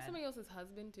sad. Is that somebody else's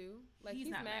husband too? Like he's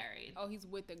not married. Oh, he's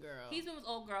with the girl. He's been with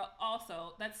old girl.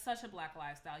 Also, that's such a black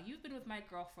lifestyle. You've been with my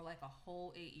girl for like a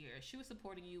whole 8 years. She was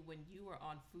supporting you when you were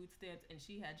on food stamps, and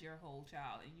she had your whole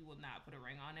child, and you will not put a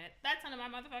ring on it. That's none of my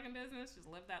motherfucking business. Just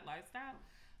live that lifestyle.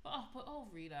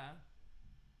 But Rita.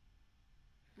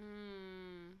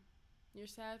 You're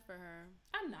sad for her.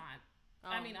 I'm not.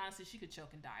 I mean, honestly, she could choke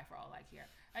and die for all I care.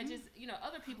 I just,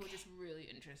 other people were just really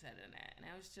interested in it. And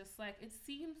I was just like, it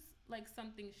seems like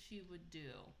something she would do.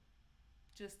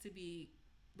 Just to be,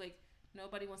 like,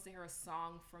 nobody wants to hear a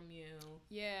song from you.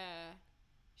 Yeah.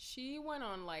 She went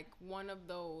on, like, one of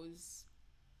those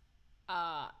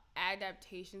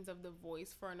adaptations of The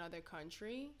Voice for another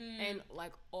country. And,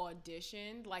 like,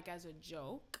 auditioned, like, as a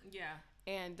joke. Yeah.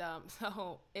 And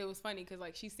so it was funny because,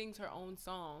 like, she sings her own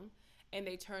song. And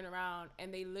they turn around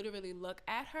and they literally look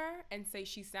at her and say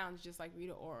she sounds just like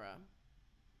Rita Ora.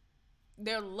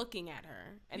 They're looking at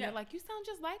her and they're like, "You sound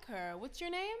just like her. What's your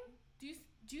name?"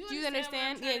 Do you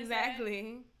understand? Yeah,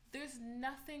 exactly. There's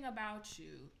nothing about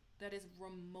you that is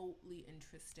remotely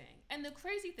interesting. And the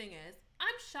crazy thing is, I'm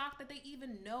shocked that they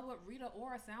even know what Rita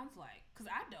Ora sounds like, because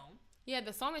I don't. Yeah,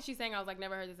 the song that she sang, I was like,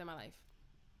 never heard this in my life.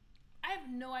 I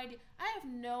have no idea. I have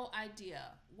no idea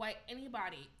why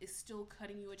anybody is still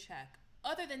cutting you a check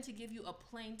other than to give you a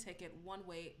plane ticket one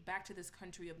way back to this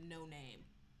country of no name.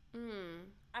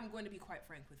 I'm going to be quite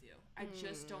frank with you. I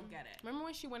just don't get it. Remember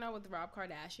when she went out with Rob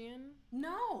Kardashian?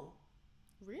 No.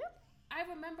 Really? I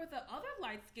remember the other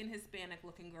light-skinned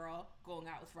Hispanic-looking girl going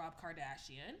out with Rob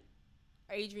Kardashian.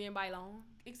 Adrienne Bailon.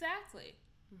 Exactly.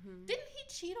 Didn't he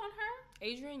cheat on her?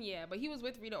 Adrienne, yeah. But he was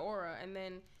with Rita Ora, and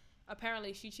then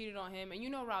apparently she cheated on him.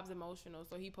 And Rob's emotional,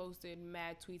 so he posted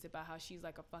mad tweets about how she's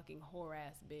like a fucking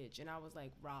whore-ass bitch. And I was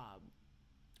like, Rob.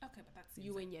 Okay, but that's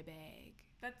you in your bag.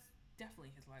 That's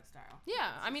definitely his lifestyle.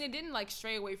 Yeah, I mean, it didn't like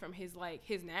stray away from his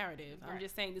narrative. Right. I'm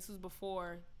just saying this was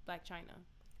before Black China.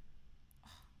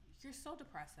 You're so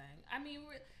depressing. I mean,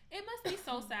 it must be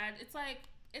so sad. It's like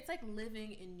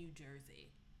living in New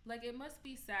Jersey. Like, it must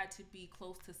be sad to be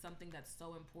close to something that's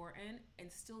so important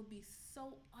and still be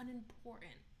so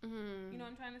unimportant. You know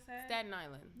what I'm trying to say? Staten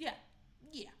Island. Yeah,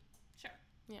 sure.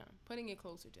 Yeah, putting it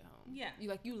closer to home. Yeah.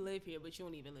 You live here, but you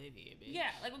don't even live here, bitch. Yeah,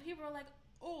 like when people are like,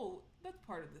 oh, that's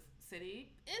part of the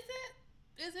city.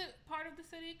 Is it part of the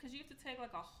city? Because you have to take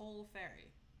like a whole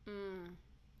ferry.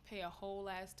 Pay a whole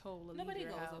ass toll to Nobody leave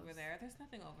your goes house. over there. There's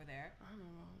nothing over there. I don't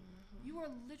know. You are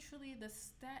literally the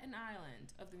Staten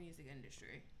Island of the music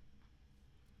industry.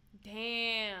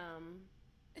 Damn.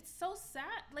 It's so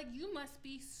sad. Like, you must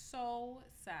be so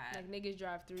sad. Like, niggas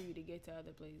drive through you to get to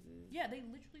other places. Yeah, they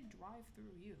literally drive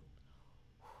through you.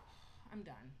 I'm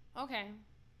done. Okay.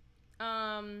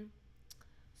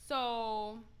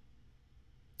 So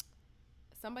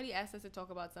somebody asked us to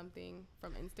talk about something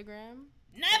from Instagram.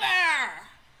 Never!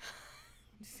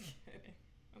 Just kidding.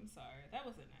 I'm sorry. That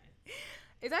wasn't nice.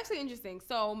 It's actually interesting.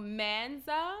 So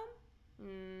Manza,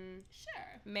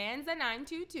 Sure.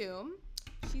 Manza922,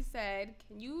 she said,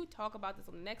 "Can you talk about this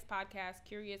on the next podcast?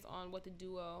 Curious on what the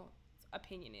duo's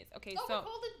opinion is." Okay, so we're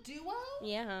called a duo?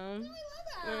 yeah. Oh,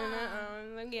 I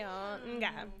love that.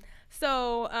 Yeah.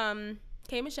 So,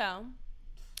 K Michelle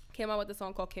came out with a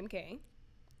song called Kim K.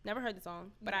 Never heard the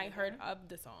song, but I heard of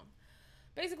the song.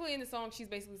 Basically, in the song, she's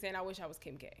basically saying, "I wish I was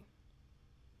Kim K."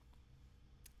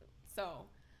 So,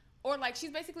 or like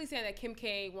she's basically saying that Kim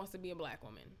K wants to be a black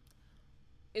woman,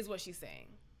 is what she's saying.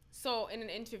 So in an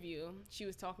interview, she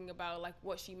was talking about like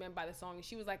what she meant by the song, and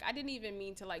she was like, "I didn't even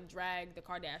mean to like drag the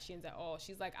Kardashians at all."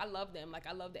 She's like, "I love them, like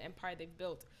I love the empire they've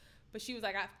built," but she was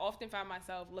like, "I often find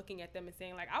myself looking at them and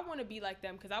saying like, I want to be like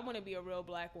them because I want to be a real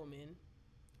black woman."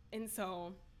 And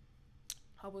so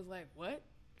I was like, "What?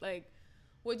 Like,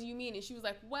 what do you mean?" And she was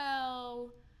like,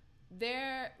 "Well,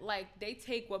 they're like, they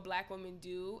take what black women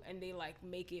do and they like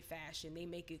make it fashion, they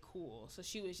make it cool." So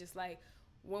she was just like,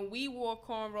 when we wore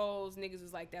cornrows, niggas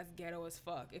was like, "That's ghetto as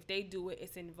fuck. If they do it,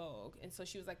 it's in vogue." And so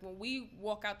she was like, when we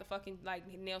walk out the fucking like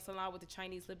nail salon with the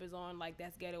Chinese slippers on, like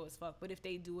that's ghetto as fuck. But if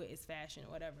they do it, it's fashion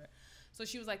or whatever. So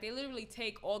she was like, they literally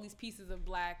take all these pieces of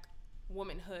black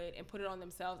womanhood and put it on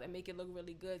themselves and make it look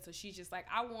really good. So she's just like,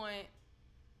 I want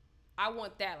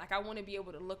that. Like, I want to be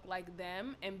able to look like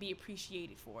them and be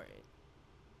appreciated for it.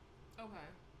 Okay.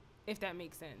 If that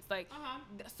makes sense. Like,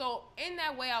 so in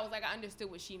that way, I was like, I understood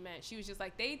what she meant. She was just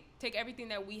like, they take everything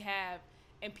that we have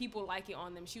and people like it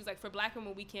on them. She was like, for black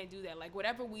women, we can't do that. Like,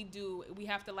 whatever we do, we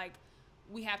have to like,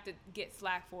 we have to get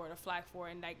slack for it or flack for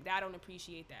it, and like I don't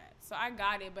appreciate that. So I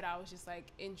got it, but I was just like,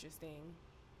 interesting.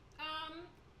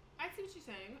 I see what you're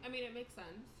saying. I mean, it makes sense.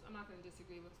 I'm not going to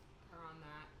disagree with her on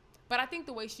that. But I think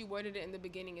the way she worded it in the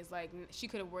beginning is like, she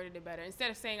could have worded it better.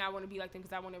 Instead of saying I want to be like them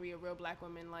because I want to be a real black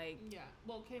woman, like. Yeah.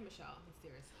 Well, K. Michelle,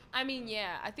 seriously. I mean,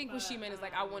 yeah. I think what she meant is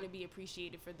like, I want to be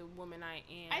appreciated for the woman I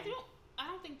am. I don't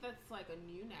think that's like a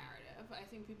new narrative. I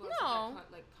think people are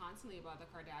like constantly about the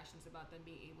Kardashians, about them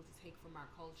being able to take from our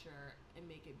culture and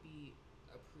make it be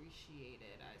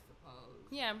appreciated, I suppose.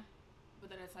 Yeah. But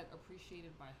then it's like,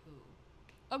 appreciated by who?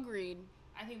 Agreed.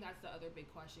 I think that's the other big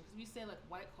question, because we say like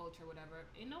white culture, whatever.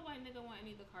 Ain't no white nigga want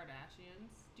any of the Kardashians.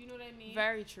 Do you know what I mean?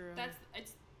 Very true.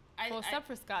 Except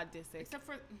for Scott Disick. Except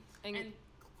for and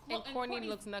Kourtney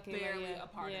looks nothing barely a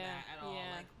part of that at all.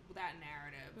 Yeah. Like that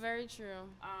narrative. Very true.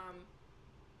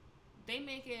 They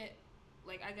make it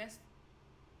like, I guess,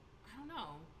 I don't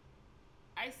know.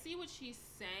 I see what she's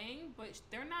saying, but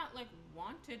they're not like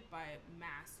wanted by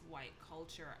mass white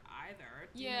culture either.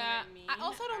 Do you know what I mean? I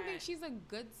also don't think she's a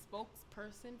good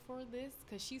spokesperson for this,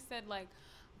 because she said like,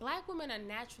 black women are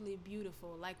naturally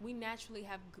beautiful. Like, we naturally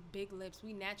have big lips.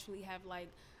 We naturally have like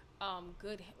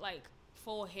good like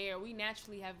full hair. We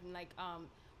naturally have like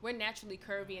we're naturally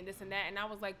curvy and this and that. And I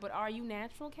was like, but are you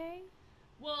natural, Kay?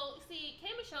 Well, see,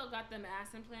 K. Michelle got them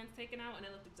ass implants taken out, and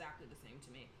it looked exactly the same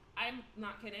to me. I'm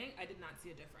not kidding. I did not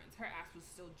see a difference. Her ass was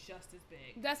still just as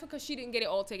big. That's because she didn't get it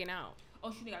all taken out.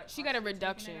 Oh, she got a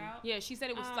reduction. Yeah, she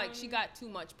said it was like she got too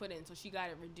much put in, so she got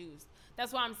it reduced.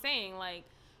 That's what I'm saying. Like,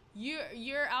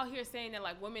 you're out here saying that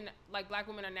like women, like black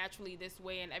women, are naturally this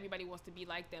way, and everybody wants to be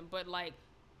like them. But like,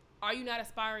 are you not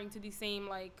aspiring to the same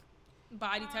like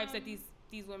body types that these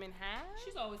women have?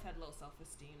 She's always had low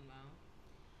self-esteem, though.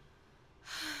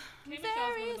 K. Very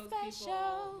Michelle's one of those special.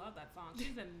 people. Love that song.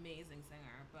 She's an amazing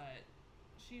singer, but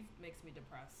she makes me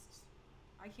depressed.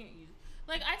 I can't use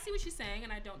like, I see what she's saying,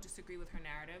 and I don't disagree with her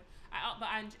narrative.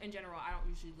 In general, I don't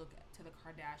usually look to the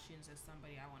Kardashians as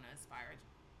somebody I want to aspire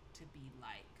to be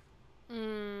like.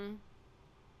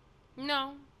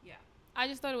 No. Yeah. I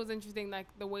just thought it was interesting, like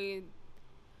the way.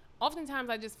 Oftentimes,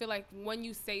 I just feel like when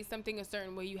you say something a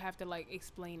certain way, you have to like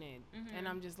explain it, and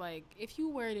I'm just like, if you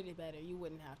worded it better, you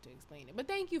wouldn't have to explain it. But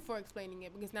thank you for explaining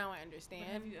it, because now I understand.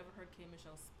 But have you ever heard K.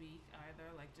 Michelle speak either?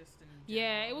 Like, just in general?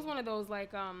 Yeah, it was one of those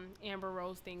like Amber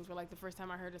Rose things where like the first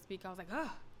time I heard her speak, I was like, yeah.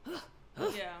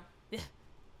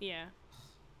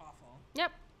 Awful.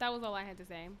 Yep, that was all I had to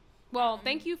say. Well,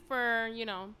 thank you for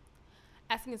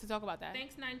asking us to talk about that.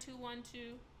 Thanks,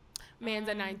 9212. Man's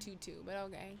a 922, but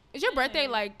okay. Is your birthday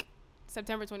like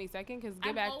September 22nd? Because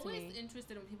get back to me. I'm always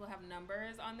interested when people have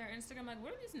numbers on their Instagram. Like,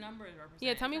 what do these numbers represent?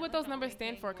 Yeah, tell me what those numbers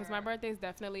stand for, because my birthday is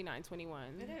definitely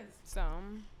 921. It is. So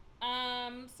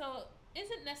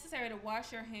is it necessary to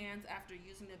wash your hands after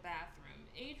using the bathroom?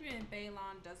 Adrian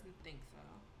Bailon doesn't think so.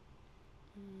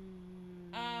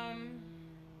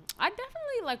 I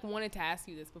definitely like wanted to ask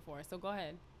you this before, so go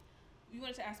ahead. You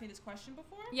wanted to ask me this question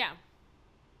before? Yeah.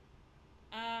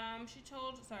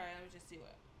 Sorry, let me just see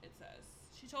what it says.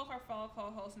 She told her fellow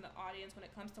co-host in the audience, when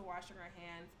it comes to washing her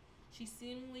hands, she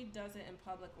seemingly does it in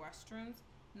public restrooms,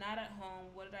 not at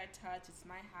home. What did I touch? It's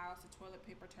my house. The toilet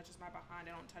paper touches my behind.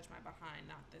 I don't touch my behind,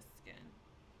 not this skin.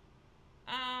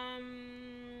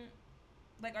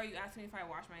 Like, are you asking me if I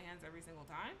wash my hands every single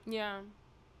time? Yeah.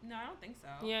 No, I don't think so.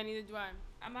 Yeah, neither do I.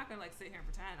 I'm not gonna like sit here and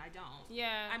pretend I don't.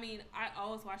 Yeah. I mean, I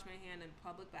always wash my hand in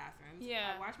public bathrooms.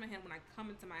 Yeah. I wash my hand when I come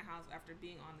into my house after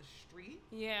being on the street.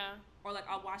 Yeah. Or like,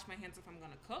 I'll wash my hands if I'm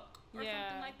gonna cook or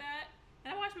something like that.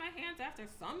 And I wash my hands after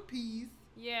some pees.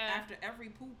 Yeah. After every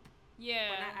poop. Yeah.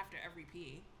 But not after every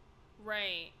pee.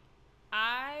 Right.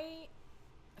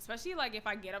 Especially like if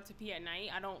I get up to pee at night,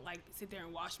 I don't like sit there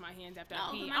and wash my hands after I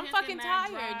pee. I'm fucking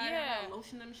tired. Yeah.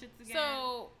 Lotion them shits again.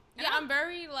 So yeah, I'm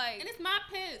very like. And it's my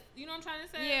piss. You know what I'm trying to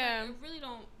say? Yeah. Like, it really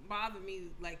don't bother me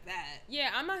like that.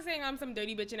 Yeah, I'm not saying I'm some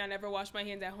dirty bitch and I never wash my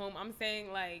hands at home. I'm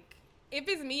saying like, if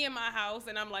it's me in my house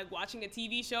and I'm like watching a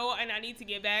TV show and I need to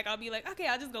get back, I'll be like, okay,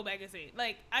 I'll just go back and sit.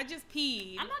 Like, I just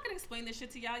peed. I'm not gonna explain this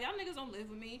shit to y'all. Y'all niggas don't live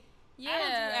with me. Yeah. I don't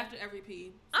do it after every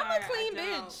pee. I'm a clean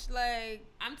bitch. Like,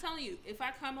 I'm telling you, if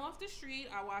I come off the street,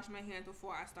 I wash my hands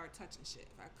before I start touching shit.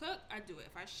 If I cook, I do it.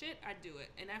 If I shit, I do it.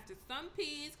 And after some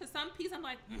pees, because some pees I'm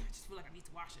like, I just feel like I need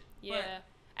to wash it. Yeah. But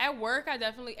at work, I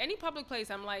definitely, any public place,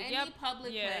 I'm like, any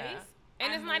public place.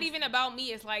 And it's not even about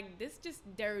me. It's like, this just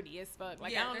dirty as fuck.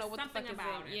 Like, I don't know what the fuck is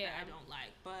about it. Yeah, Yeah, I don't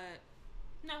like. But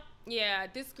no. Yeah,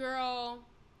 this girl.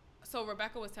 So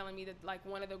Rebecca was telling me that like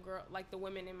one of the the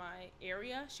women in my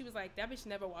area, she was like, that bitch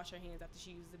never wash her hands after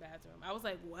she uses the bathroom. I was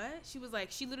like, what? She was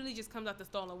like, she literally just comes out the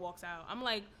stall and walks out. I'm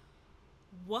like,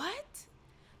 what?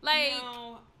 Like,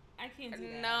 no, I can't do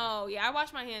that. No, yeah, I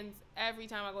wash my hands every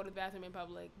time I go to the bathroom in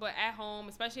public. But at home,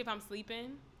 especially if I'm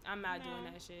sleeping, I'm not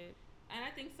doing that shit. And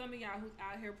I think some of y'all who's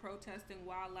out here protesting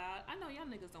wild out, I know y'all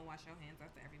niggas don't wash your hands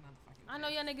after every motherfucking I know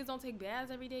y'all niggas don't take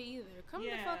baths every day either. Come the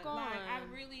fuck on. Like,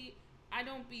 I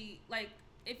don't be, like,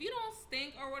 if you don't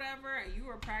stink or whatever and you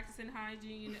are practicing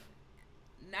hygiene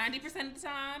 90% of the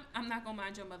time, I'm not going to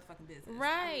mind your motherfucking business.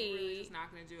 Right. I'm really just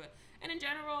not going to do it. And in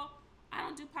general, I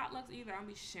don't do potlucks either. I don't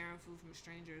be sharing food from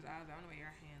strangers either. I don't know where your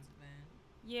hands have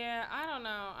been. Yeah, I don't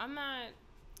know.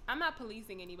 I'm not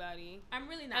policing anybody. I'm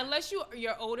really not. Unless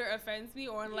your odor offends me,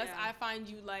 or unless I find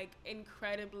you like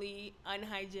incredibly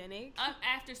unhygienic.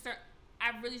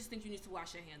 I really just think you need to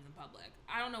wash your hands in public.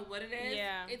 I don't know what it is.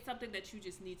 Yeah. It's something that you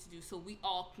just need to do so we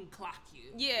all can clock you.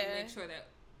 Yeah. And make sure that.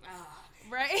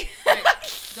 Right.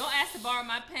 Don't ask to borrow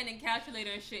my pen and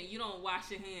calculator and shit. You don't wash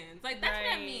your hands. Like, that's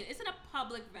what I mean. It's in a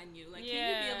public venue. Like, can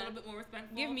you be a little bit more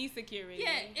respectful? Give me security.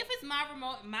 Yeah. If it's my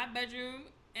remote in my bedroom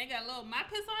and got a little my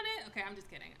piss on it, okay, I'm just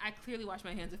kidding. I clearly wash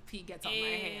my hands if pee gets on my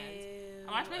hands.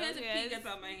 I wash my hands if pee gets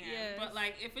on my hands. Yes. But,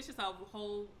 like, if it's just a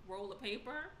whole roll of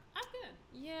paper, I'm good.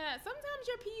 Yeah, sometimes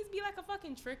your peas be like a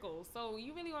fucking trickle. So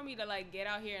you really want me to like get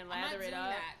out here and lather it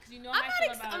up? Because you know I'm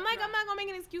not gonna make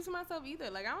an excuse for myself either.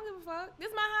 Like, I don't give a fuck. This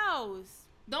is my house.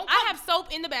 I have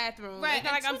soap in the bathroom. Right. It's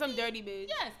not like I'm some dirty bitch.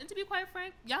 Yes, and to be quite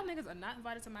frank, y'all niggas are not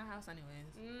invited to my house anyways.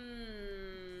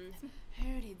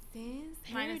 Heard it,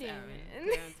 sis. Minus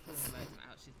Erin.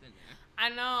 She's been there. I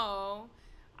know.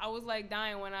 I was like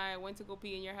dying when I went to go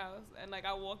pee in your house, and like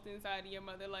I walked inside, and your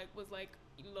mother like was like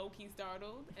low-key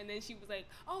startled, and then she was like,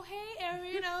 "Oh, hey,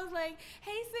 Erin." I was like,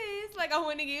 "Hey, sis." Like, I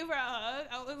wanted to give her a hug.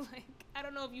 I was like, I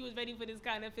don't know if you was ready for this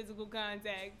kind of physical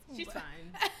contact. She's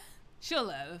fine. She'll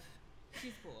live.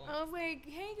 She's cool. I was like,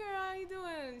 "Hey, girl, how you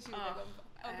doing?" She was like, "Okay,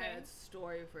 I had a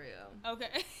story for you."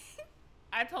 Okay.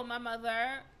 I told my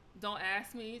mother, "Don't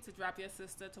ask me to drop your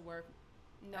sister to work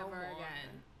ever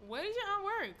again." Where does your aunt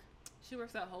work? She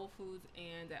works at Whole Foods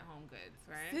and at Home Goods,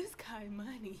 right? This guy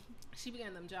money. She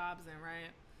began them jobs in, right?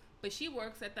 But she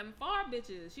works at them far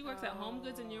bitches. She works at Home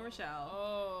Goods in New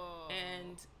Rochelle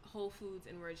and Whole Foods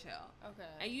in Ridge Hill. Okay.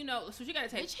 And you know, so she got to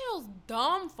take... Ridge Hill's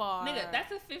dumb far. Nigga,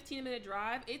 that's a 15-minute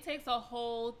drive. It takes a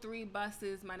whole 3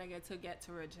 buses, my nigga, to get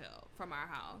to Ridge Hill from our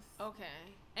house. Okay.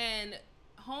 And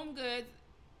Home Goods,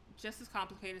 just as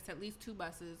complicated. It's at least 2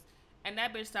 buses. And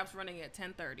that bitch stops running at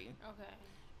 10:30. Okay.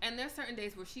 And there's certain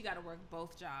days where she got to work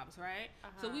both jobs, right?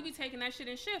 So we be taking that shit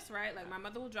in shifts, right? Like, my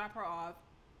mother will drop her off.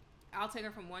 I'll take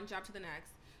her from one job to the next.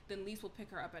 Then Lise will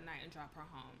pick her up at night and drop her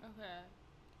home. Okay.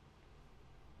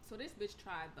 So this bitch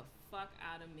tried the fuck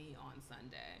out of me on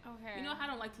Sunday. Okay. You know how I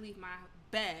don't like to leave my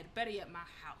bed, better yet, my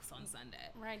house on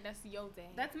Sunday. Right, that's your day.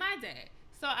 That's my day.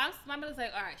 So my mother's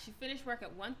like, all right, she finished work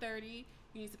at 1:30.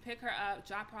 You need to pick her up,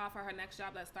 drop her off at her next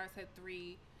job that starts at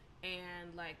 3.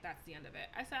 And, like, that's the end of it.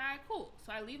 I said, all right, cool.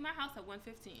 So I leave my house at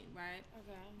 1:15, right?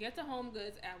 Okay. Get to Home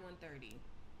Goods at 1:30.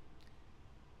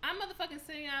 I'm motherfucking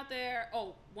sitting out there.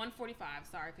 1:45,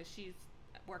 sorry, because she's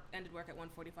ended work at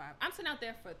 1:45. I'm sitting out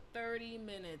there for 30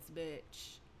 minutes,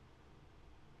 bitch.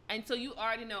 And so you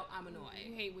already know I'm annoyed.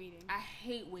 You hate waiting. I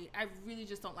hate wait. I really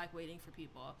just don't like waiting for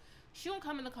people. She won't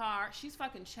come in the car. She's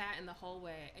fucking chatting the whole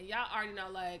way. And y'all already know,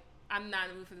 like, I'm not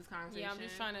in the mood for this conversation. Yeah, I'm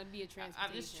just trying to be a transportation.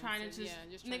 I'm just trying to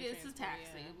nigga, it's a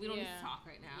taxi. Yeah. We don't need to talk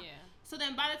right now. Yeah. So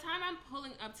then by the time I'm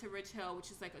pulling up to Ridge Hill,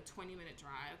 which is like a 20-minute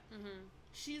drive,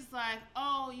 she's like,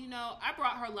 oh, you know, I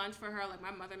brought her lunch for her. Like,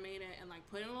 my mother made it and, like,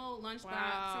 put in a little lunch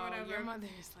box or whatever. Your mother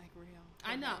is, like, real.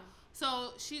 I know.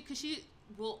 So she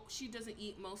doesn't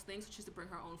eat most things, so she has to bring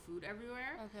her own food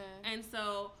everywhere. Okay. And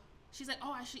so she's like,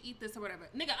 oh, I should eat this or whatever.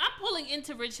 Nigga, I'm pulling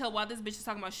into Ridge Hill while this bitch is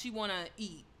talking about she want to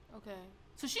eat. Okay.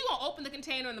 So she gonna open the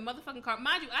container in the motherfucking car.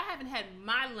 Mind you, I haven't had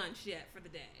my lunch yet for the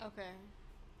day. Okay.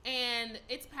 And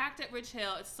it's packed at Ridge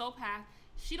Hill. It's so packed.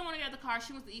 She don't want to get out of the car.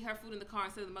 She wants to eat her food in the car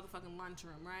instead of the motherfucking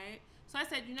lunchroom, right? So I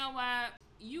said, you know what?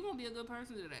 You gonna be a good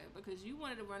person today because you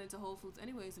wanted to run into Whole Foods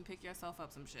anyways and pick yourself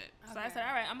up some shit. Okay. So I said,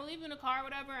 all right, I'm gonna leave you in the car or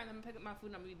whatever, and I'm gonna pick up my food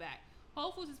and I'm gonna be back.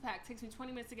 Whole Foods is packed. Takes me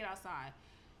 20 minutes to get outside.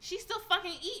 She's still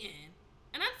fucking eating.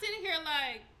 And I'm sitting here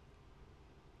like,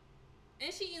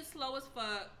 and she eating slow as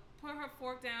fuck. Put her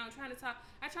fork down, trying to talk.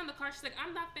 I turn the car. She's like,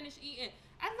 I'm not finished eating.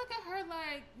 I look at her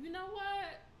like, you know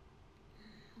what?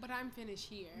 But I'm finished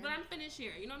here. You know what I'm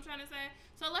trying to say?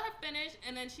 So I let her finish,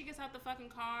 and then she gets out the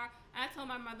fucking car. And I told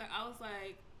my mother, I was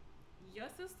like, your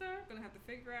sister gonna have to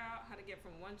figure out how to get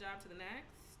from one job to the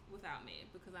next without me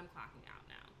because I'm clocking out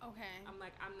now. Okay. I'm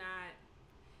like, I'm not.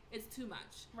 It's too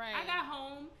much. Right. I got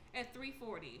home at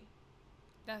 3:40.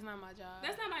 That's not my job.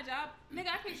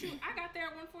 Nigga, I got there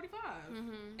at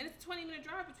 1:45. And it's a 20-minute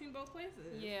drive between both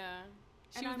places. Yeah.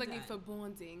 She was looking for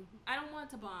bonding. I don't want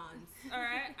to bond. All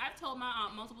right? I've told my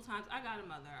aunt multiple times, I got a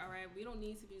mother, all right? We don't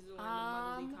need to be doing the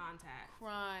motherly contact.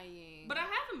 Crying. But I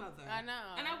have a mother. I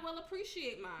know. And I will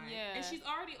appreciate mine. Yeah. And she's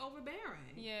already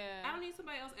overbearing. Yeah. I don't need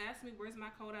somebody else asking me, where's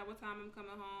my coat at, what time I'm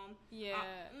coming home. Yeah.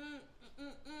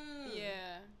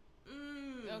 Yeah.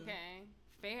 Okay.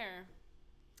 Fair.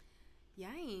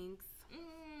 Yikes.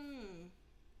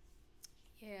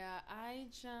 Yeah, I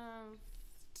jumped.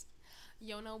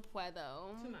 Yo no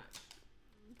puedo. Too much.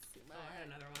 Oh, I had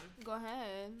another one. Go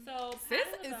ahead. So sis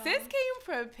came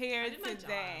prepared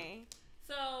today.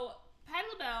 So Patti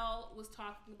LaBelle was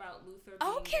talking about Luther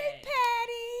being okay, gay.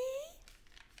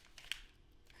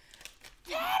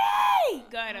 Patty!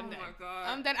 Go ahead, I'm done. Oh my god.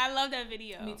 I'm done. I love that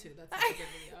video. Me too. That's such a good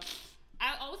video.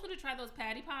 I always want to try those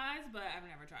patty pies, but I've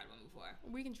never tried one before.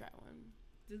 We can try one.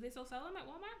 Do they still sell them at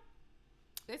Walmart?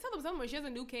 They sell them somewhere. She has a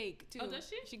new cake too. Oh, does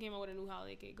she? She came out with a new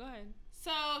holiday cake. Go ahead.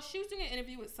 So she was doing an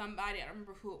interview with somebody. I don't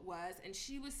remember who it was, and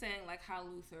she was saying like how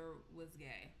Luther was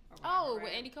gay. Or whatever, right?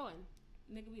 With Andy Cohen.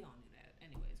 Nigga, we all knew that,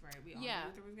 anyways, right? We all knew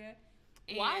Luther was gay.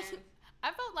 And why?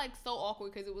 I felt like so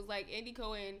awkward because it was like Andy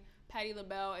Cohen, Patti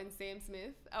LaBelle, and Sam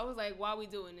Smith. I was like, why are we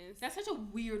doing this? That's such a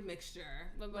weird mixture.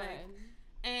 But go ahead.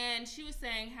 And she was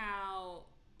saying how,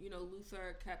 you know,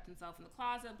 Luther kept himself in the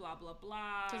closet, blah, blah,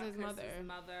 blah. Because his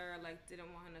mother, like,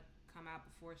 didn't want him to come out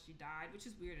before she died, which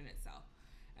is weird in itself.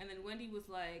 And then Wendy was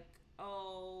like,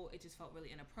 oh, it just felt really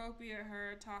inappropriate,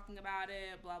 her talking about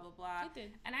it, blah, blah, blah. It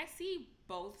did. And I see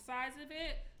both sides of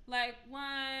it. Like,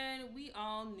 one, we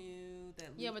all knew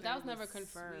that Luther but that was never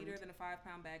confirmed. Sweeter than a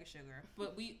 5-pound bag of sugar.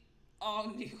 But we all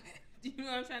knew it. Do you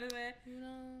know what I'm trying to say? You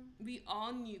know, we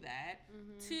all knew that.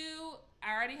 Mm-hmm. 2,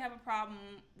 I already have a problem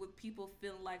with people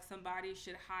feeling like somebody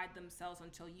should hide themselves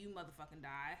until you motherfucking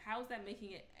die. How is that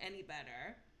making it any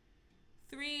better?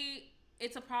 3,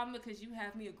 it's a problem because you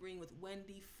have me agreeing with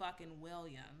Wendy fucking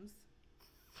Williams.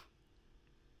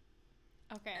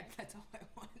 Okay. And that's all I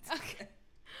wanted to say.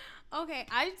 Okay.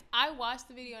 I watched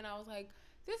the video and I was like,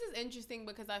 this is interesting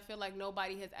because I feel like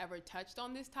nobody has ever touched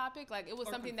on this topic. Like, it was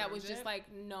something that was just,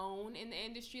 like, known in the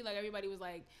industry. Like, everybody was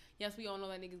like, yes, we all know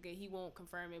that nigga's gay. He won't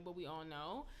confirm it, but we all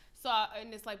know. So,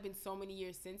 and it's, like, been so many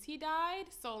years since he died.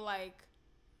 So, like,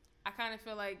 I kind of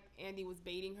feel like Andy was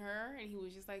baiting her. And he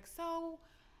was just like, so,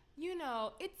 you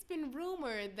know, it's been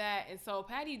rumored that. And so,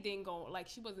 Patty didn't go, like,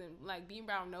 she wasn't, like, being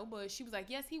around no bush. She was like,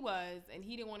 yes, he was. And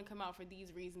he didn't want to come out for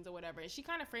these reasons or whatever. And she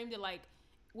kind of framed it, like,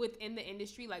 within the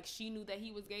industry, like, she knew that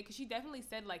he was gay, because she definitely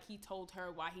said, like, he told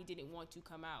her why he didn't want to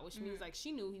come out, which means, like, she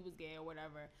knew he was gay or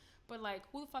whatever. But, like,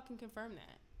 who the fuck can confirm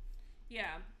that?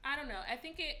 Yeah, I don't know. I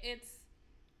think it's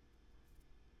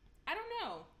I don't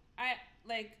know.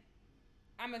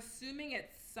 I'm assuming at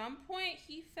some point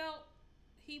he felt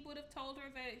he would have told her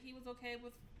that he was okay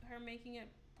with her making it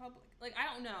public. Like, I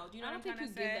don't know. Do you know what I'm trying to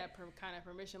say? I don't think you give that kind of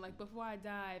permission. Like, before I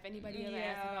die, if anybody ever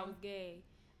asked if I was gay,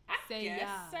 I say guess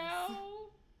yes. so.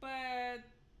 But I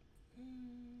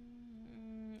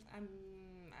don't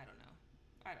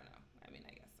know. I mean,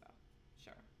 I guess so.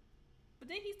 Sure. But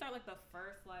then he started, like, the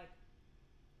first, like,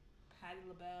 Patti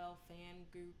LaBelle fan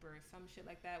group or some shit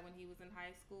like that when he was in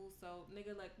high school. So,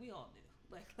 nigga, like, we all knew.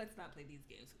 Like, let's not play these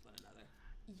games with one another.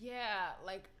 Yeah,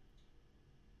 like,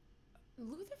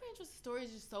 Luther Vandross' story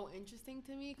is just so interesting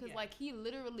to me because, like, he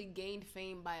literally gained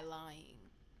fame by lying.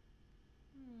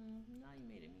 Now you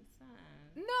made it make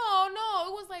sense. No,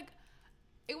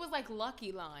 it was like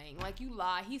lucky lying. Like, you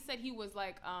lie. He said he was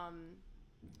like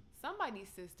somebody's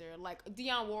sister, like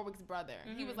Dionne Warwick's brother.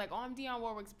 Mm-hmm. He was like, oh, I'm Dionne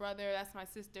Warwick's brother. That's my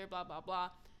sister. Blah blah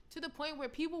blah. To the point where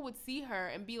people would see her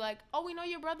and be like, oh, we know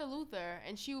your brother Luther,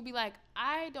 and she would be like,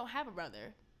 I don't have a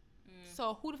brother.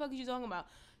 So who the fuck are you talking about?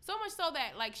 So much so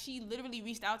that, like, she literally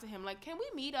reached out to him like, can we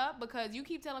meet up, because you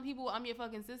keep telling people I'm your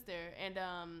fucking sister, and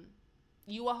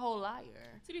you a whole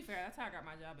liar. To be fair, that's how I got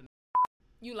my job.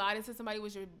 You lied and said somebody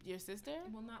was your sister?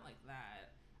 Well, not like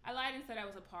that. I lied and said I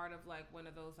was a part of, like, one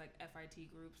of those, like,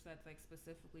 FIT groups that's, like,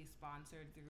 specifically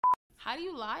sponsored through. How do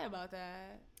you lie about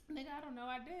that? Nigga, I don't know.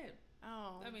 I did.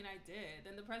 Oh. I mean, I did.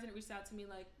 Then the president reached out to me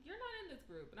like, you're not in this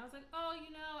group. And I was like, oh,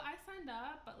 you know, I signed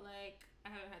up, but, like,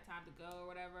 I haven't had time to go or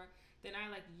whatever. Then I,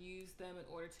 like, used them in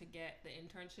order to get the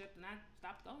internship, and I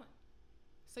stopped going.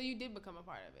 So you did become a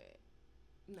part of it?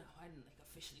 No, I didn't, like,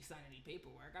 officially sign any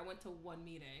paperwork. I went to one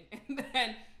meeting, and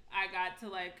then I got to,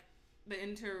 like, the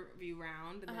interview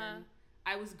round, and then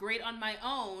I was great on my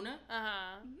own.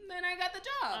 Then I got the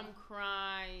job. I'm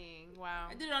crying. Wow.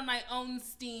 I did it on my own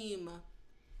steam.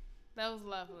 That was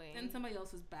lovely. And somebody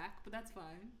else was back, but that's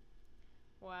fine.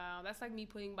 Wow, that's like me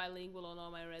putting bilingual on all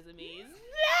my resumes.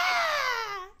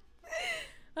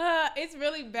 It's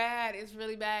really bad. It's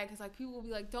really bad because like people will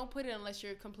be like, don't put it unless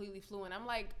you're completely fluent. I'm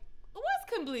like, what's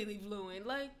completely fluent?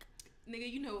 Like, nigga,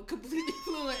 you know what completely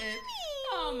fluent is.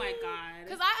 Oh my god.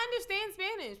 Because I understand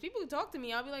Spanish. People who talk to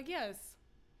me, I'll be like, yes.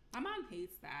 My mom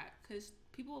hates that because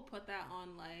people will put that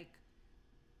on like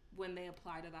when they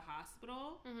apply to the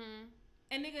hospital. Mm-hmm.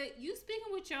 And nigga, you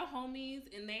speaking with your homies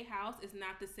in their house is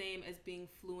not the same as being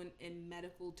fluent in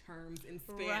medical terms in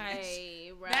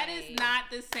Spanish. Right. That is not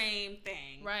the same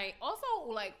thing. Right. Also,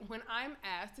 like when I'm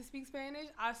asked to speak Spanish,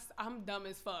 I'm dumb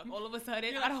as fuck. All of a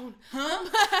sudden, You're I don't.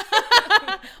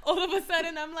 All of a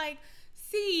sudden, I'm like,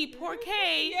 sí,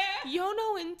 porque yo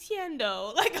no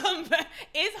entiendo. Like,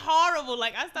 it's horrible.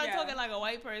 Like, I start talking like a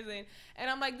white person, and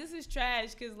I'm like, this is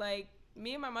trash because like.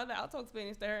 Me and my mother, I'll talk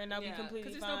Spanish to her and I'll be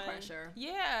completely fine. Because there's no pressure.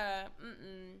 Yeah.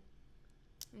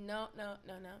 No.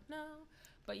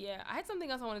 But yeah, I had something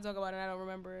else I want to talk about and I don't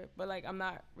remember it. But like, I'm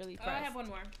not really pressed. I have one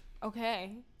more.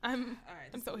 Okay. I'm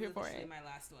so here for it. My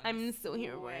last one. I'm so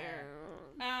here for it.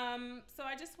 So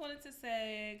I just wanted to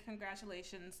say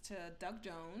congratulations to Doug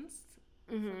Jones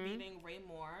for beating Ray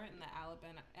Moore in the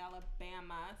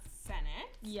Alabama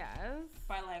Senate. Yes.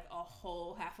 By like a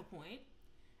whole half a point.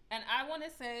 And I want to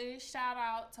say shout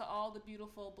out to all the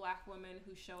beautiful black women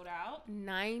who showed out.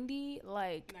 98%.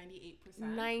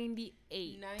 98%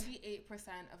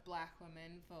 of black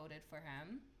women voted for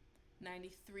him.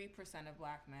 93% of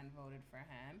black men voted for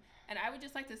him. And I would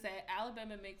just like to say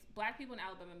black people in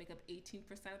Alabama make up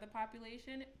 18% of the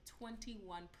population. 21%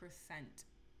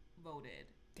 voted.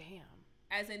 Damn.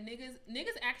 As in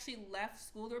niggas actually left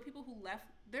school. There were people who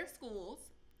left their schools,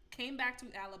 came back to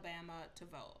Alabama to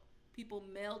vote. People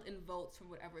mailed in votes from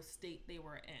whatever state they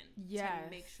were in to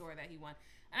make sure that he won.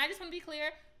 And I just want to be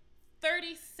clear,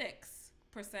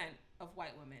 36% of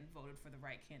white women voted for the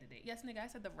right candidate. Yes, nigga, I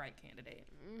said the right candidate.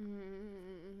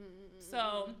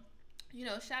 So, you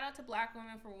know, shout out to black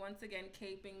women for once again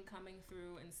coming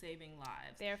through and saving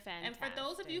lives. They're fantastic. And for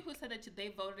those of you who said that they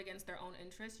voted against their own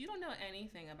interests, you don't know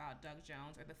anything about Doug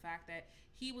Jones or the fact that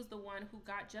he was the one who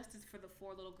got justice for the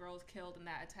 4 little girls killed in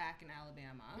that attack in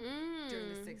Alabama during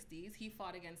the 60s. He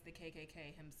fought against the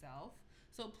KKK himself.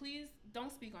 So please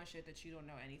don't speak on shit that you don't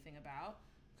know anything about.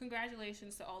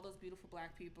 Congratulations to all those beautiful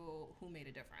black people who made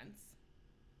a difference.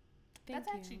 That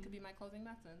actually could be my closing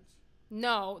message.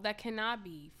 No, that cannot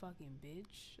be, fucking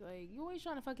bitch. Like, you always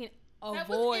trying to fucking avoid. That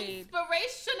was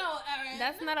inspirational, Erin.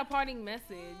 That's not a parting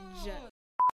message.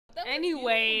 Oh,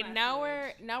 anyway, now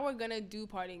we're gonna do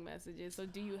parting messages. So,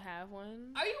 do you have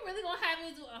one? Are you really gonna have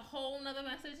me do a whole nother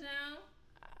message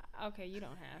now? Okay, you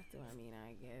don't have to. I mean,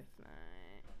 I guess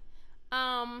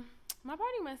not. My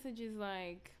parting message is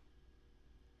like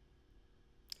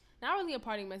not really a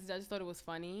parting message. I just thought it was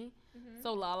funny. Mm-hmm.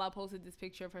 So Lala posted this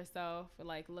picture of herself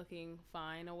like looking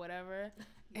fine or whatever.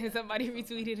 And somebody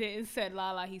retweeted it and said,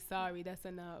 Lala, he's sorry. That's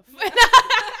enough.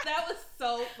 That was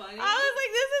so funny. I was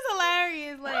like, this is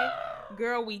hilarious. Like,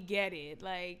 girl, we get it.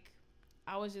 Like,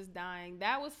 I was just dying.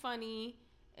 That was funny.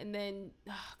 And then,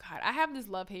 oh God, I have this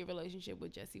love-hate relationship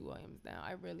with Jesse Williams now.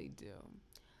 I really do.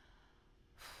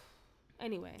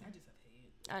 Anyway. I just have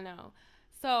hate. I know.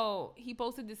 So he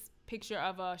posted this picture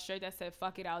of a shirt that said,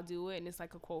 fuck it, I'll do it. And it's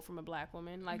like a quote from a black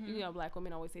woman. Like, you know, black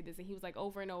women always say this. And he was like,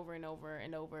 over and over and over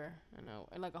and over. I know.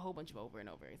 And like a whole bunch of over and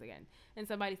over again. And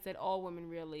somebody said, all women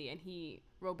really. And he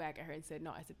wrote back at her and said,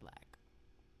 no, I said black.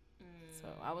 So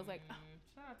I was like, oh.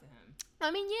 Shout out to him.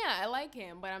 I mean, yeah, I like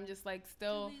him. But I'm just like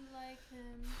still. Do we like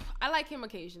him? I like him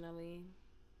occasionally.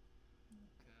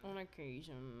 Okay. On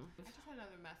occasion. I just had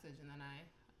another message and then I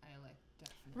like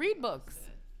definitely. Read books.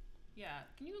 Yeah.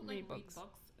 Can you like read books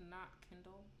and not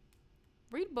Kindle?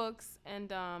 Read books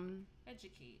and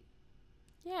educate.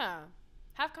 Yeah.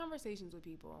 Have conversations with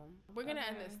people. We're gonna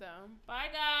end this though. Bye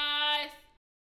guys.